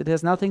to us? It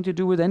has nothing to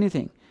do with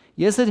anything.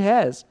 Yes, it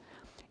has.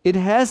 It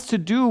has to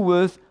do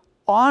with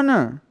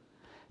honor.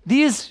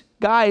 These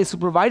guys who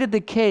provided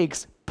the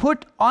cakes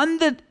put on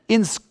the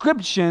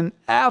inscription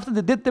after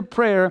they did the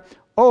prayer,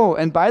 oh,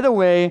 and by the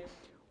way,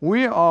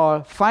 we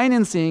are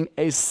financing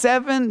a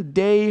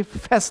 7-day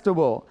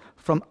festival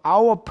from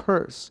our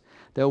purse.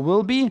 There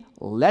will be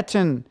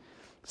Latin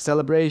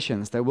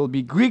celebrations. There will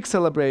be Greek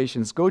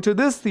celebrations. Go to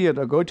this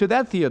theater, go to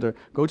that theater,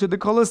 go to the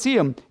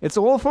Colosseum. It's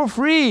all for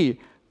free.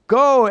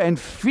 Go and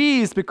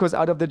feast, because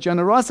out of the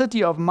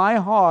generosity of my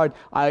heart,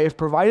 I have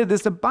provided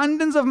this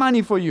abundance of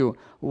money for you.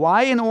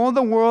 Why in all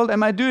the world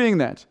am I doing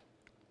that?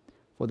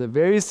 For the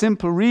very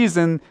simple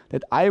reason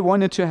that I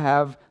wanted to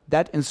have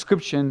that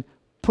inscription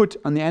put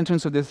on the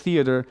entrance of the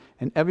theater,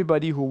 and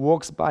everybody who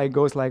walks by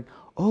goes like,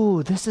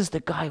 oh, this is the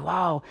guy,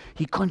 wow,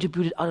 he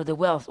contributed out of the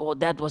wealth, oh,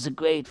 that was a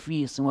great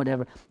feast and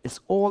whatever. It's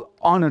all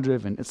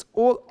honor-driven. It's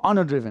all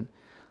honor-driven.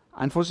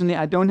 Unfortunately,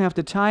 I don't have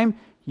the time.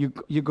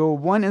 You go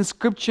one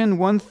inscription,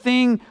 one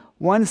thing,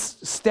 one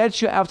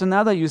statue after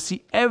another. You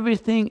see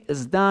everything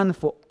is done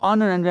for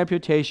honor and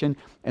reputation,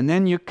 and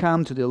then you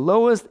come to the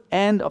lowest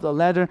end of the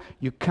ladder,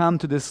 you come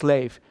to the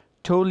slave,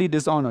 totally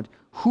dishonored.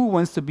 Who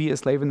wants to be a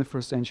slave in the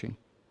first century?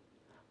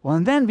 Well,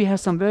 and then we have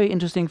some very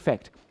interesting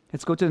fact.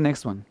 Let's go to the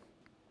next one.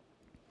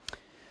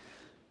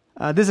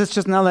 This is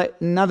just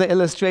another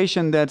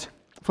illustration that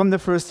from the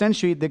first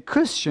century, the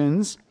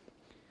Christians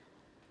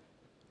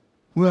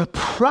were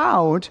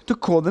proud to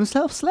call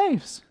themselves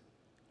slaves.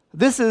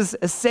 This is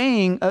a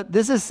saying,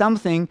 this is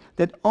something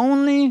that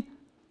only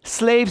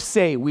slaves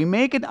say. We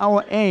make it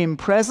our aim,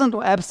 present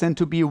or absent,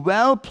 to be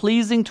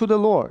well-pleasing to the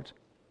Lord.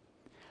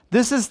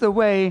 This is the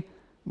way.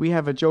 We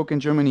have a joke in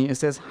Germany. It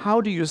says,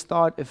 how do you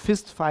start a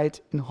fist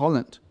fight in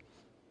Holland?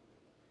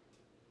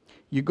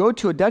 You go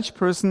to a Dutch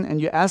person and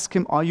you ask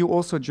him, are you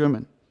also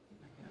German?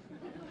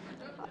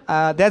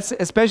 That's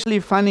especially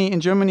funny in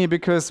Germany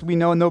because we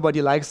know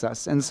nobody likes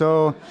us. And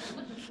so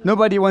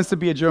nobody wants to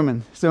be a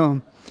German. So,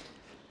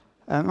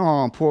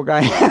 oh, poor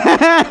guy.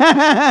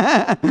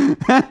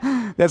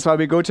 That's why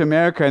we go to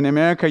America. In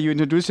America, you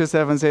introduce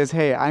yourself and says,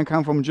 hey, I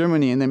come from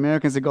Germany. And the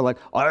Americans, they go like,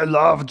 I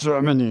love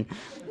Germany.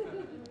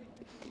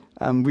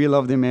 We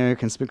love the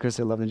Americans because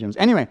they love the Germans.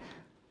 Anyway,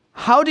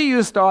 how do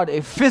you start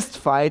a fist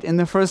fight in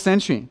the first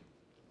century?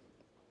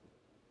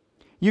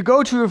 You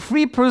go to a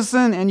free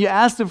person and you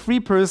ask the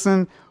free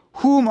person,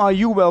 whom are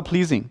you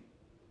well-pleasing?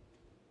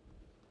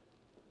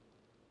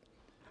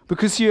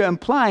 Because you're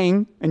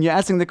implying and you're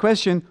asking the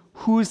question,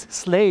 whose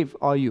slave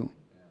are you?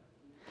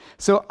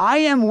 So I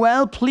am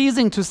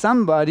well-pleasing to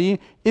somebody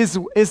is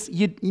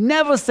you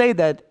never say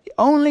that.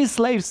 Only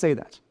slaves say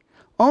that.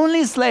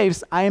 Only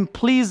slaves, I am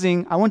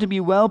pleasing, I want to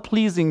be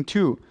well-pleasing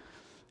to,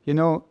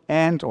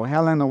 Ant or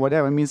Helen or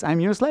whatever. It means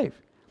I'm your slave.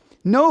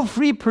 No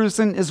free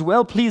person is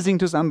well-pleasing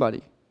to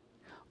somebody.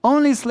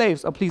 Only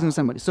slaves are pleasing to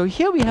somebody. So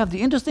here we have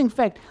the interesting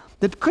fact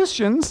that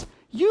Christians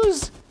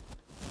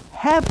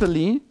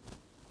happily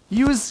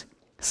use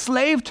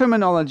slave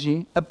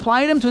terminology,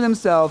 apply them to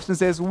themselves, and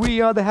says, we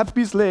are the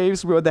happy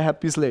slaves, we are the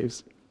happy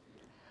slaves.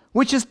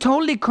 Which is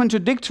totally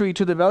contradictory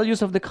to the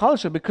values of the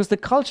culture, because the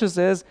culture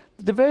says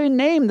the very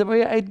name, the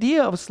very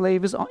idea of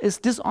slave is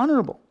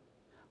dishonorable.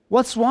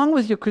 What's wrong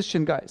with you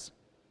Christian guys?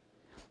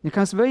 It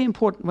comes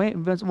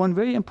one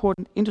very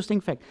important,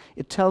 interesting fact.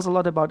 It tells a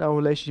lot about our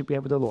relationship we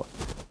have with the Lord.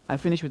 I'll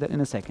finish with that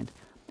in a second.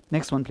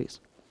 Next one, please.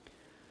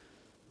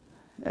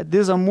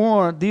 These are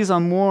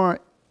more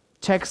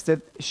texts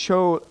that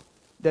show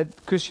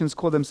that Christians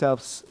call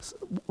themselves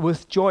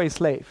with joy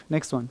slave.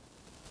 Next one.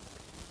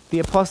 The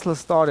apostles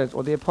started,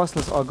 or the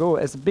apostles are go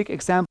as big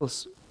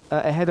examples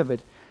ahead of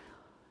it.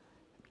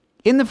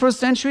 In the first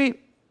century,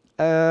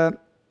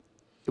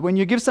 when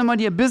you give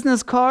somebody a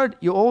business card,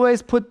 you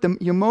always put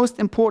your most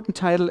important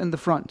title in the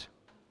front.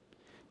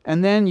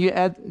 And then you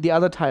add the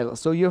other titles.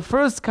 So you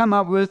first come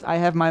up with, I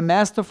have my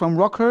master from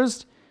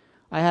Rockhurst,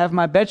 I have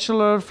my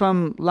bachelor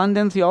from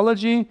London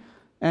Theology,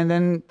 and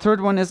then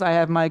third one is I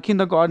have my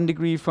kindergarten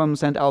degree from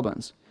St.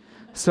 Albans.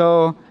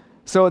 So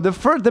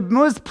the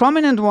most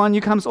prominent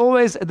one, comes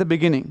always at the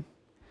beginning.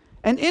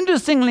 And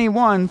interestingly,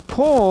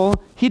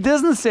 Paul, he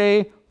doesn't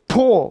say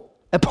Paul,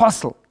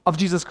 apostle of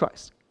Jesus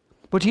Christ.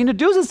 But he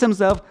introduces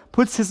himself,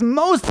 puts his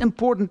most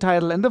important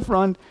title in the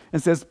front,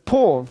 and says,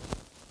 Paul,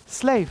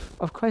 slave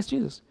of Christ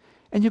Jesus.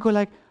 And you go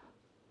like,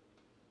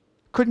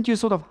 couldn't you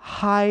sort of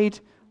hide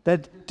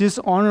that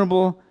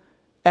dishonorable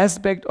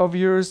aspect of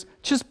yours?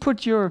 Just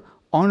put your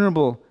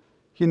honorable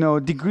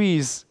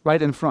degrees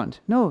right in front.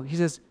 No, he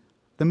says,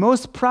 the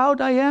most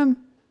proud I am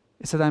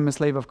is that I'm a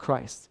slave of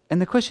Christ.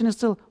 And the question is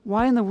still,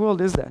 why in the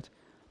world is that?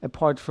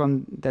 Apart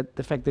from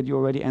the fact that you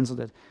already answered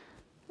it.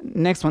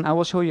 Next one, I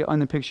will show you on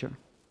the picture.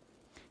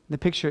 The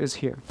picture is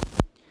here.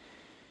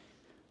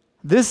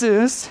 This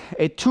is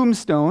a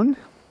tombstone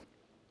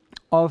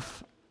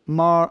of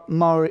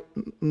Marianne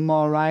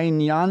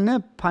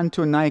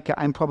Pantonaika.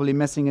 I'm probably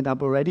messing it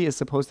up already. It's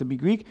supposed to be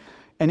Greek.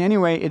 And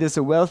anyway, it is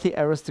a wealthy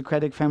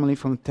aristocratic family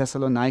from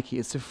Thessaloniki.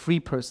 It's a free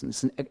person.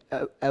 It's an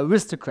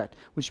aristocrat,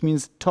 which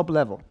means top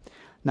level.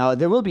 Now,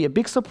 there will be a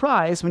big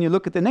surprise when you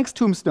look at the next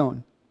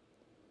tombstone.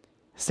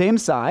 Same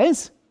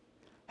size,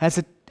 has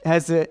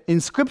an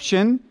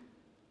inscription,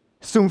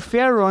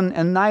 Sumpheron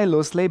and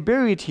Nilus lay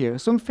buried here.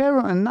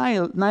 Sumpheron and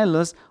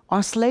Nilus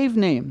are slave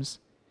names.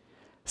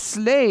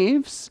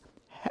 Slaves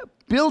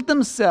built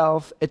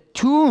themselves a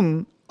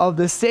tomb of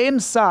the same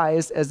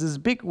size as this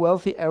big,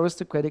 wealthy,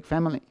 aristocratic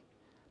family.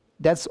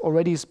 That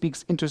already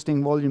speaks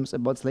interesting volumes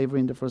about slavery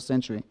in the first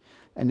century,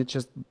 and it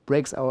just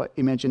breaks our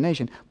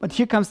imagination. But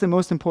here comes the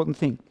most important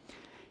thing.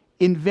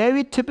 In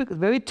very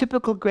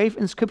typical grave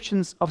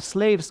inscriptions of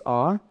slaves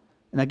are,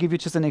 and I'll give you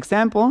just an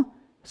example,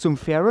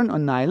 Sumpheron or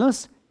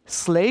Nilus,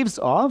 slaves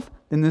of,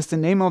 then there's the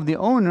name of the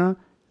owner,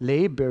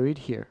 lay buried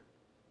here.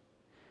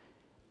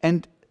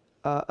 And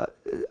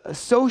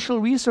social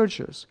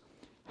researchers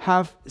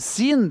have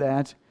seen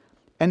that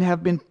and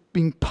have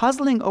been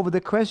puzzling over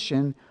the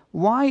question,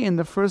 why in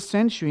the first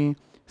century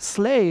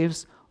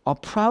slaves are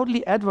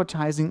proudly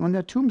advertising on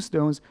their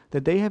tombstones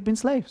that they have been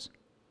slaves.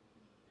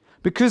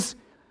 Because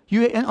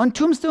on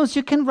tombstones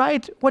you can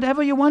write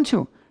whatever you want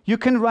to. You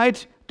can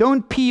write,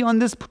 don't pee on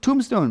this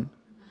tombstone.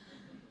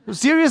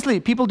 Seriously,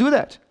 people do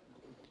that.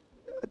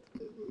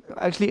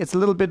 Actually, it's a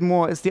little bit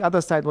more, it's the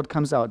other side what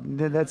comes out.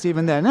 That's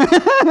even then.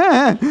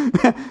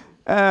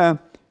 I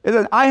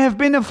have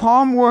been a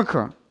farm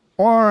worker.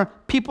 Or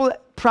people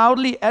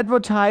proudly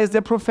advertise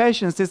their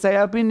professions. They say,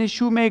 I've been a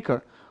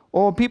shoemaker.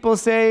 Or people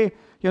say,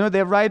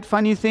 they write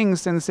funny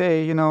things and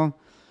say,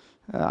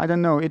 I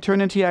don't know,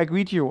 eternity I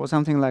greet you, or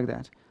something like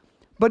that.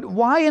 But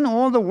why in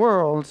all the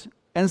world,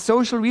 and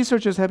social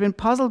researchers have been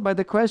puzzled by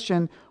the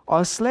question,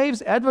 are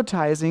slaves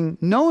advertising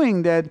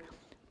knowing that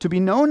to be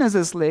known as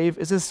a slave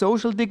is a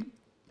social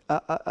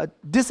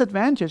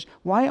disadvantage?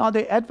 Why are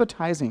they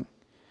advertising?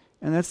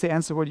 And that's the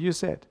answer what you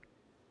said.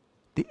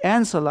 The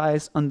answer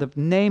lies on the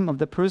name of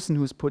the person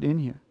who's put in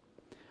here.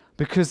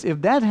 Because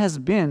if that has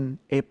been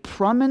a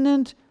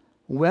prominent,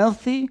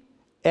 wealthy,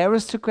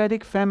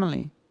 aristocratic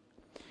family,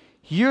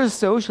 your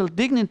social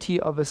dignity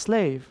of a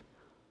slave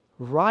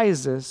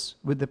rises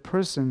with the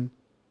person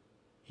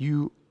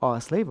you are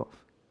a slave of.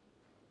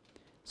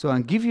 So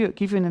I'll give you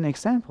an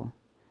example.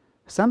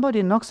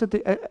 Somebody knocks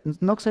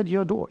at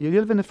your door. You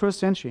live in the first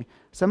century.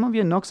 Some of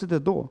you knocks at the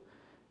door,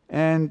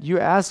 and you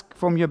ask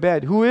from your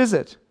bed, who is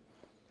it?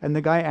 And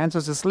the guy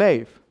answers, a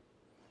slave.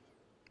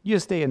 You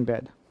stay in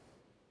bed.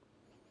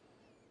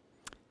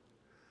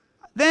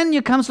 Then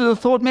you come to the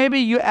thought, maybe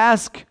you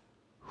ask,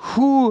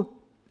 who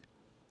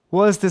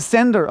was the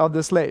sender of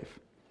the slave?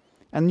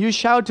 And you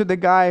shout to the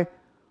guy,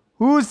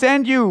 who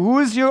sent you? Who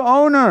is your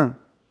owner?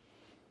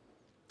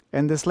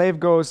 And the slave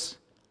goes,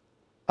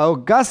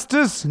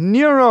 Augustus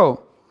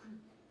Nero.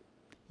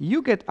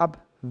 You get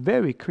up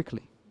very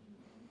quickly.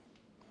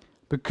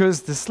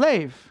 Because the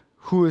slave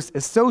who is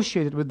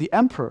associated with the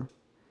emperor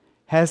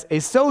has a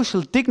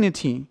social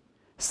dignity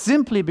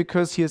simply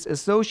because he is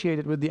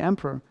associated with the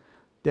emperor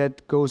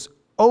that goes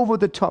over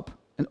the top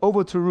and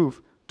over the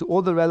roof to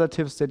all the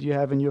relatives that you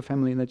have in your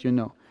family and that you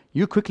know.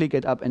 You quickly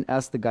get up and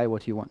ask the guy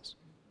what he wants.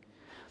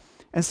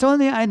 And so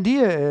the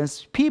idea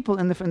is people,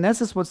 and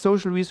this is what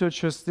social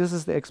researchers, this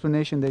is the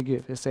explanation they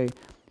give. They say,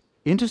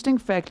 interesting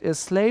fact is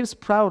slaves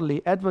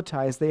proudly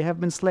advertise they have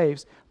been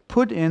slaves,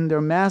 put in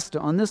their master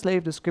on the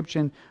slave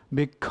description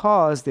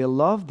because they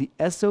love the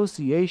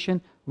association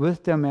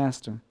with their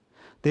master.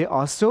 They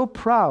are so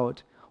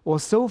proud or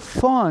so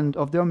fond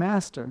of their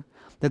master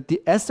that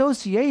the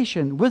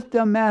association with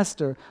their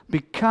master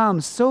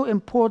becomes so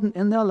important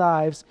in their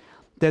lives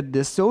that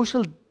the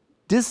social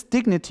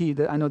dignity,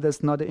 that I know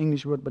that's not an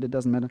English word, but it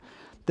doesn't matter,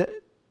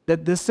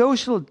 that the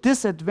social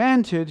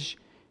disadvantage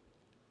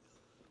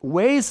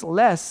weighs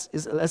less,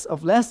 is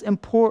of less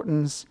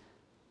importance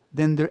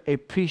than their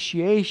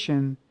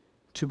appreciation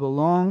to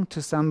belong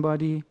to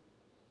somebody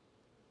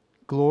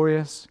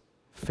glorious,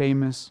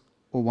 famous,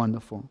 or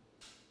wonderful.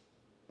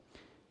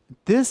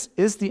 This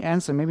is the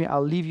answer. Maybe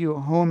I'll leave you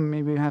home,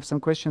 maybe you have some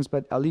questions,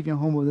 but I'll leave you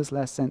home with this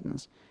last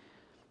sentence.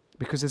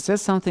 Because it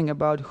says something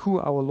about who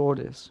our Lord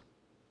is.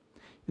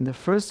 In the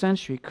first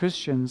century,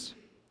 Christians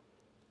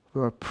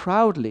were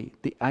proudly,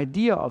 the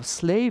idea of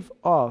slave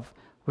of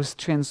was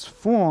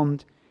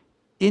transformed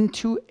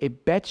into a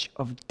badge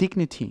of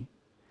dignity.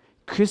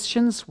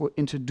 Christians were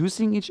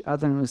introducing each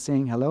other and were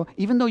saying hello,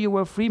 even though you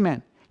were a free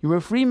man. You were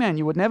a free man.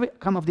 You would never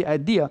come of the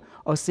idea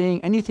of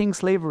saying anything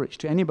slaverish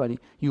to anybody.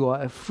 You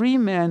are a free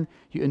man.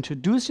 You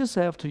introduce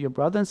yourself to your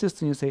brother and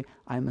sister and you say,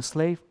 I'm a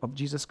slave of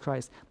Jesus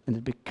Christ. And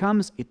it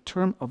becomes a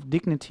term of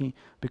dignity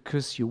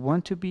because you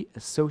want to be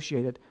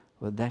associated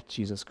with that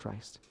Jesus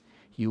Christ.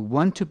 You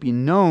want to be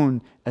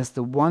known as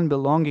the one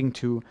belonging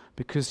to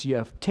because you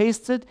have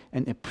tasted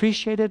and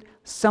appreciated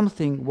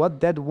something, what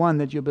that one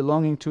that you're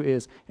belonging to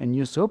is. And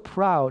you're so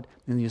proud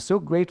and you're so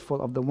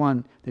grateful of the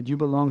one that you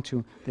belong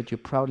to that you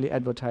proudly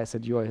advertise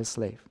that you are his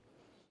slave.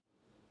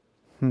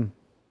 Can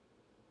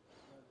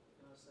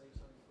I say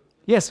something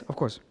quickly? Yes, of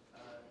course.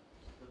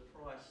 The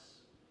price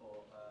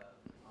for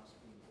us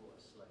being bought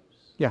as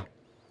slaves Yeah.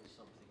 is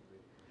something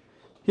really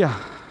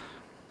precious.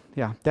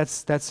 Yeah,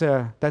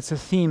 that's a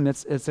theme.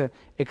 It's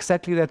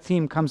exactly that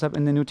theme comes up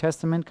in the New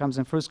Testament. Comes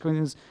in 1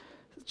 Corinthians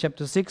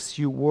chapter 6.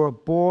 You were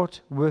bought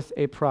with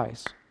a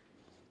price.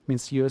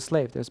 Means you're a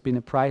slave. There's been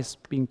a price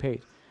being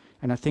paid.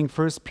 And I think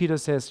 1 Peter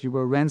says you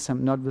were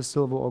ransomed not with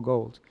silver or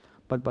gold,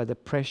 but by the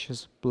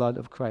precious blood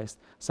of Christ.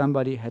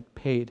 Somebody had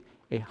paid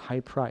a high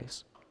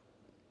price.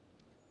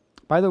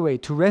 By the way,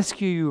 to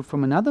rescue you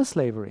from another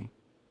slavery,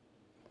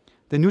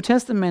 the New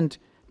Testament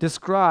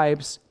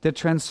describes the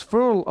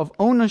transferal of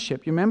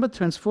ownership. You remember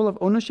transferal of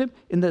ownership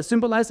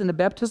symbolized in the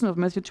baptism of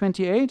Matthew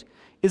 28?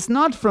 It's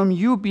not from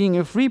you being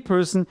a free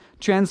person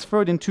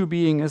transferred into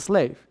being a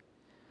slave.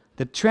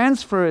 The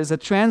transfer is a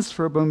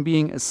transfer from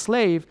being a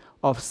slave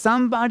of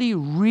somebody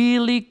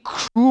really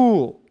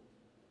cruel,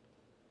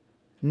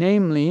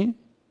 namely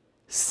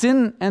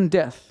sin and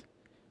death,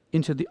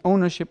 into the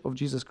ownership of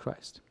Jesus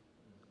Christ.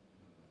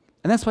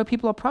 And that's what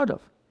people are proud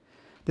of.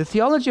 The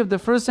theology of the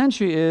first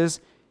century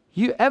is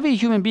every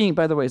human being,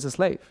 by the way, is a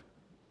slave.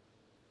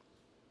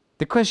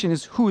 The question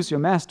is, who is your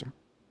master?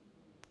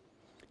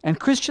 And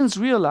Christians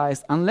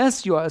realize,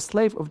 unless you are a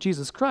slave of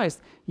Jesus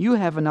Christ, you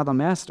have another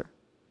master.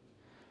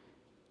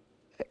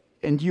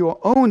 And you are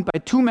owned by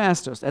two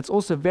masters. That's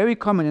also very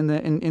common in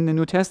the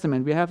New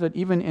Testament. We have that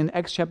even in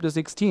Acts chapter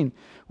 16.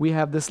 We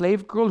have the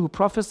slave girl who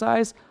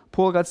prophesies.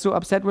 Paul got so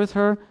upset with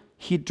her,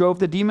 he drove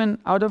the demon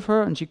out of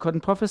her and she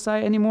couldn't prophesy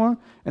anymore.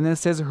 And then it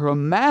says her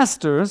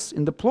masters,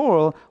 in the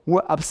plural,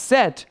 were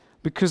upset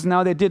because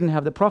now they didn't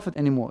have the prophet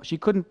anymore. She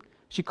couldn't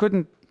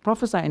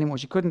prophesy anymore.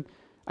 She couldn't,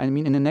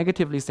 in a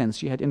negatively sense.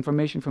 She had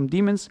information from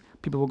demons.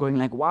 People were going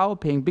like, wow,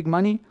 paying big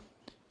money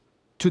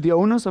to the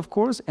owners, of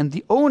course. And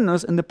the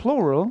owners, in the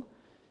plural,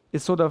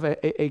 is sort of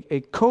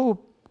a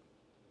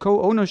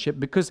co-ownership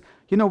because,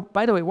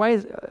 by the way, why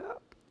is...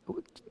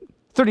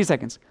 30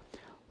 seconds.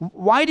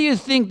 Why do you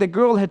think the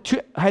girl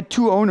had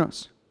two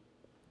owners?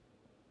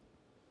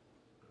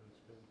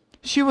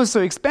 She was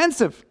so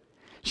expensive.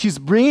 She's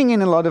bringing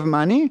in a lot of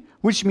money,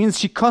 which means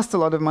she cost a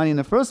lot of money in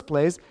the first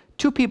place.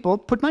 Two people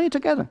put money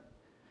together.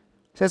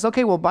 Says,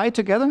 okay, we'll buy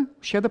together,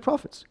 share the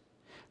profits.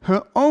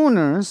 Her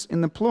owners,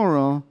 in the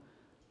plural,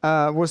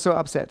 were so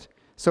upset.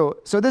 So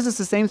this is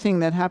the same thing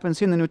that happens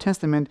here in the New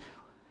Testament.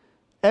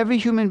 Every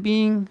human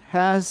being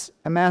has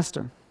a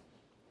master.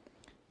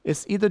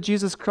 It's either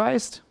Jesus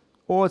Christ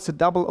or it's a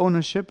double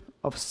ownership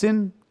of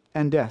sin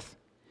and death.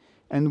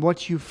 And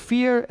what you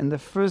fear in the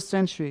first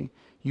century,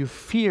 you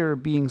fear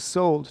being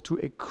sold to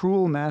a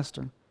cruel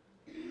master.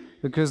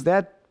 Because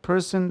that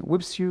person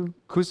whips you,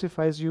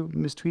 crucifies you,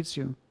 mistreats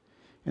you.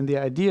 And the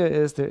idea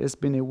is there has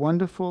been a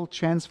wonderful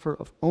transfer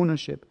of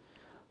ownership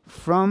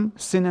from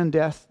sin and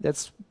death.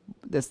 That's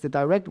the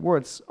direct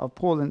words of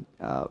Paul in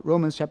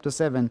Romans chapter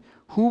 7.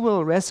 Who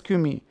will rescue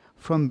me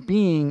from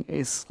being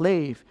a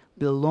slave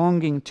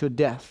belonging to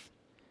death?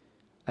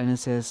 And it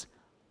says,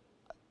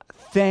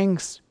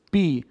 thanks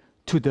be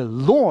to the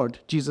Lord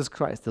Jesus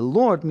Christ. The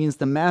Lord means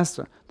the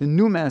master, the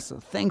new master.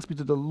 Thanks be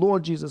to the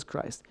Lord Jesus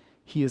Christ.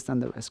 He has done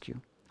the rescue.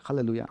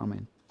 Hallelujah.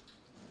 Amen.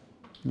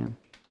 Yeah.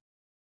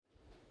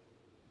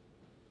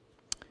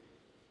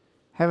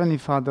 Heavenly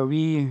Father,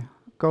 we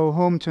go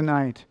home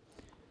tonight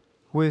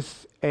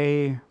with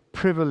a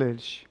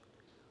privilege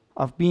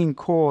of being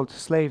called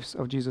slaves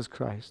of Jesus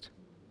Christ.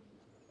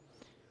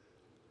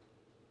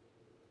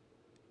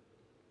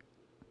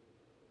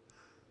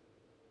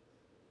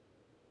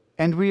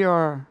 And we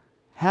are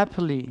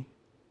happily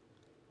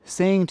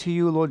saying to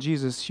you, Lord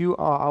Jesus, you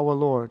are our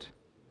Lord.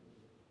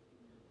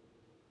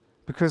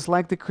 Because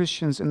like the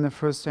Christians in the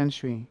first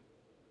century,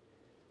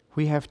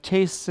 we have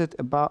tasted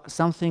about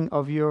something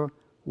of your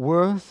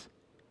worth,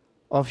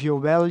 of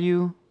your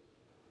value,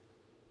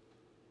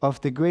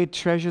 of the great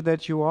treasure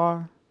that you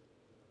are,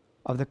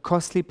 of the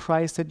costly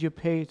price that you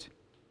paid,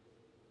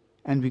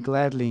 and we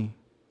gladly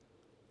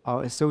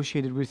are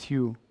associated with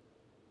you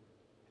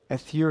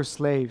as your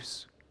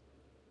slaves,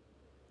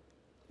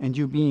 and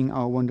you being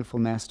our wonderful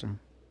master.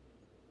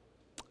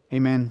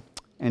 Amen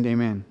and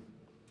amen.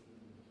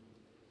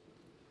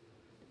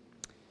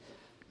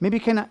 Maybe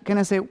can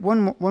I say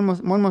one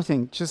more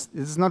thing? Just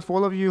this is not for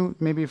all of you,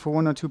 maybe for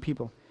one or two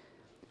people.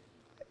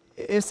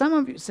 If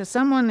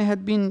someone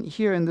had been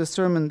here in the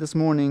sermon this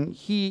morning,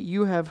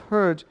 you have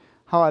heard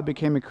how I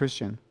became a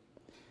Christian.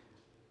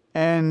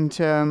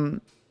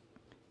 And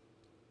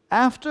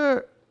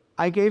after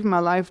I gave my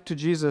life to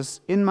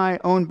Jesus in my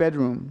own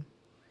bedroom.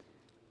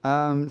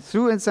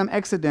 Through some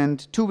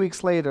accident, 2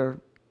 weeks later,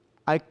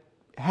 I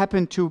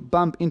happened to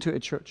bump into a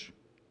church.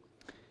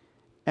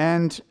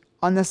 And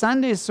on the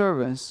Sunday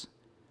service,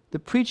 the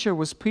preacher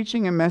was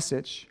preaching a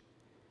message,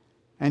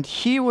 and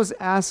he was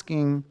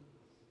asking,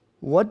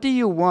 what do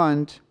you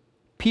want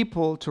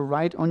people to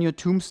write on your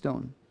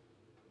tombstone?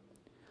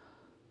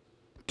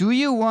 Do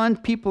you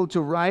want people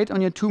to write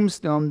on your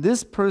tombstone,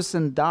 this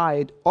person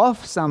died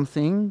of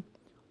something,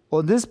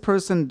 or this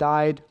person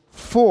died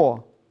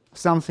for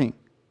something?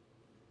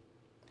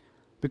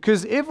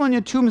 Because if on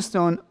your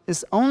tombstone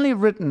is only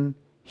written,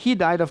 he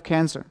died of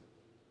cancer,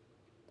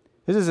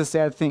 this is a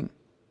sad thing.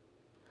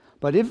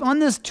 But if on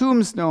this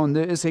tombstone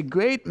there is a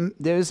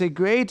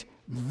great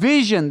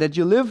vision that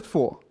you lived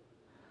for,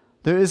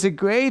 there is a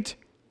great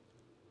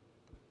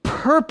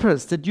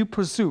purpose that you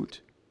pursued,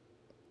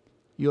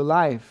 your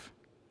life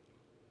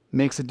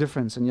makes a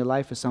difference, and your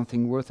life is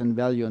something worth and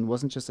value and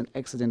wasn't just an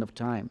accident of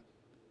time.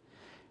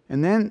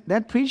 And then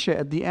that preacher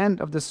at the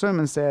end of the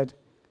sermon said,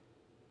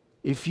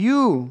 if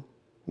you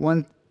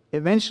want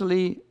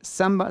eventually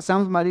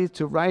somebody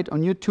to write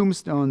on your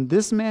tombstone,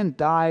 this man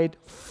died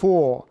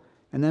for,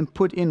 and then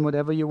put in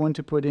whatever you want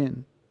to put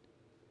in,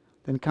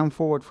 then come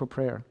forward for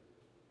prayer.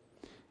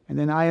 And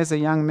then I, as a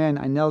young man,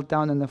 I knelt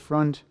down in the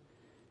front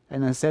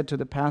and I said to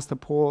the Pastor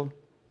Paul,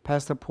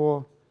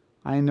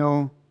 I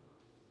know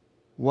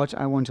what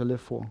I want to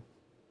live for.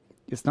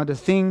 It's not a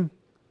thing,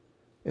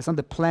 it's not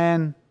a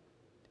plan,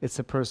 it's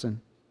a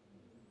person.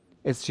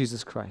 It's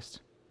Jesus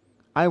Christ.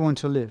 I want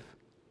to live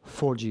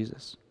for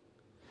Jesus.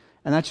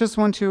 And I just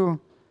want to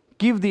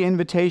give the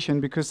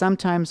invitation, because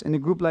sometimes in a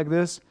group like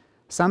this,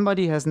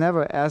 somebody has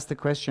never asked the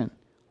question,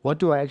 what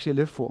do I actually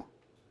live for?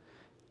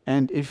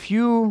 And if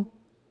you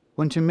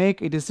want to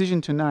make a decision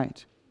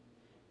tonight,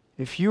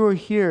 if you are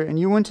here and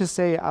you want to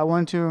say,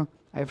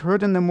 I've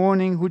heard in the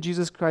morning who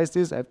Jesus Christ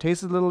is, I've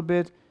tasted a little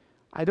bit,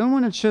 I don't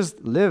want to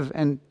just live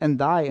and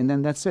die and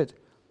then that's it.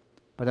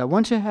 But I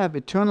want to have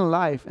eternal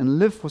life and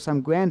live for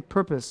some grand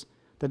purpose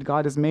that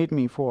God has made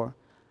me for.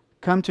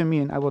 Come to me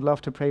and I would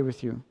love to pray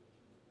with you.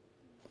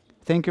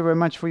 Thank you very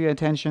much for your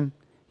attention.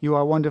 You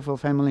are a wonderful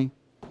family,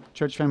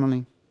 church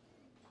family.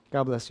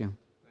 God bless you.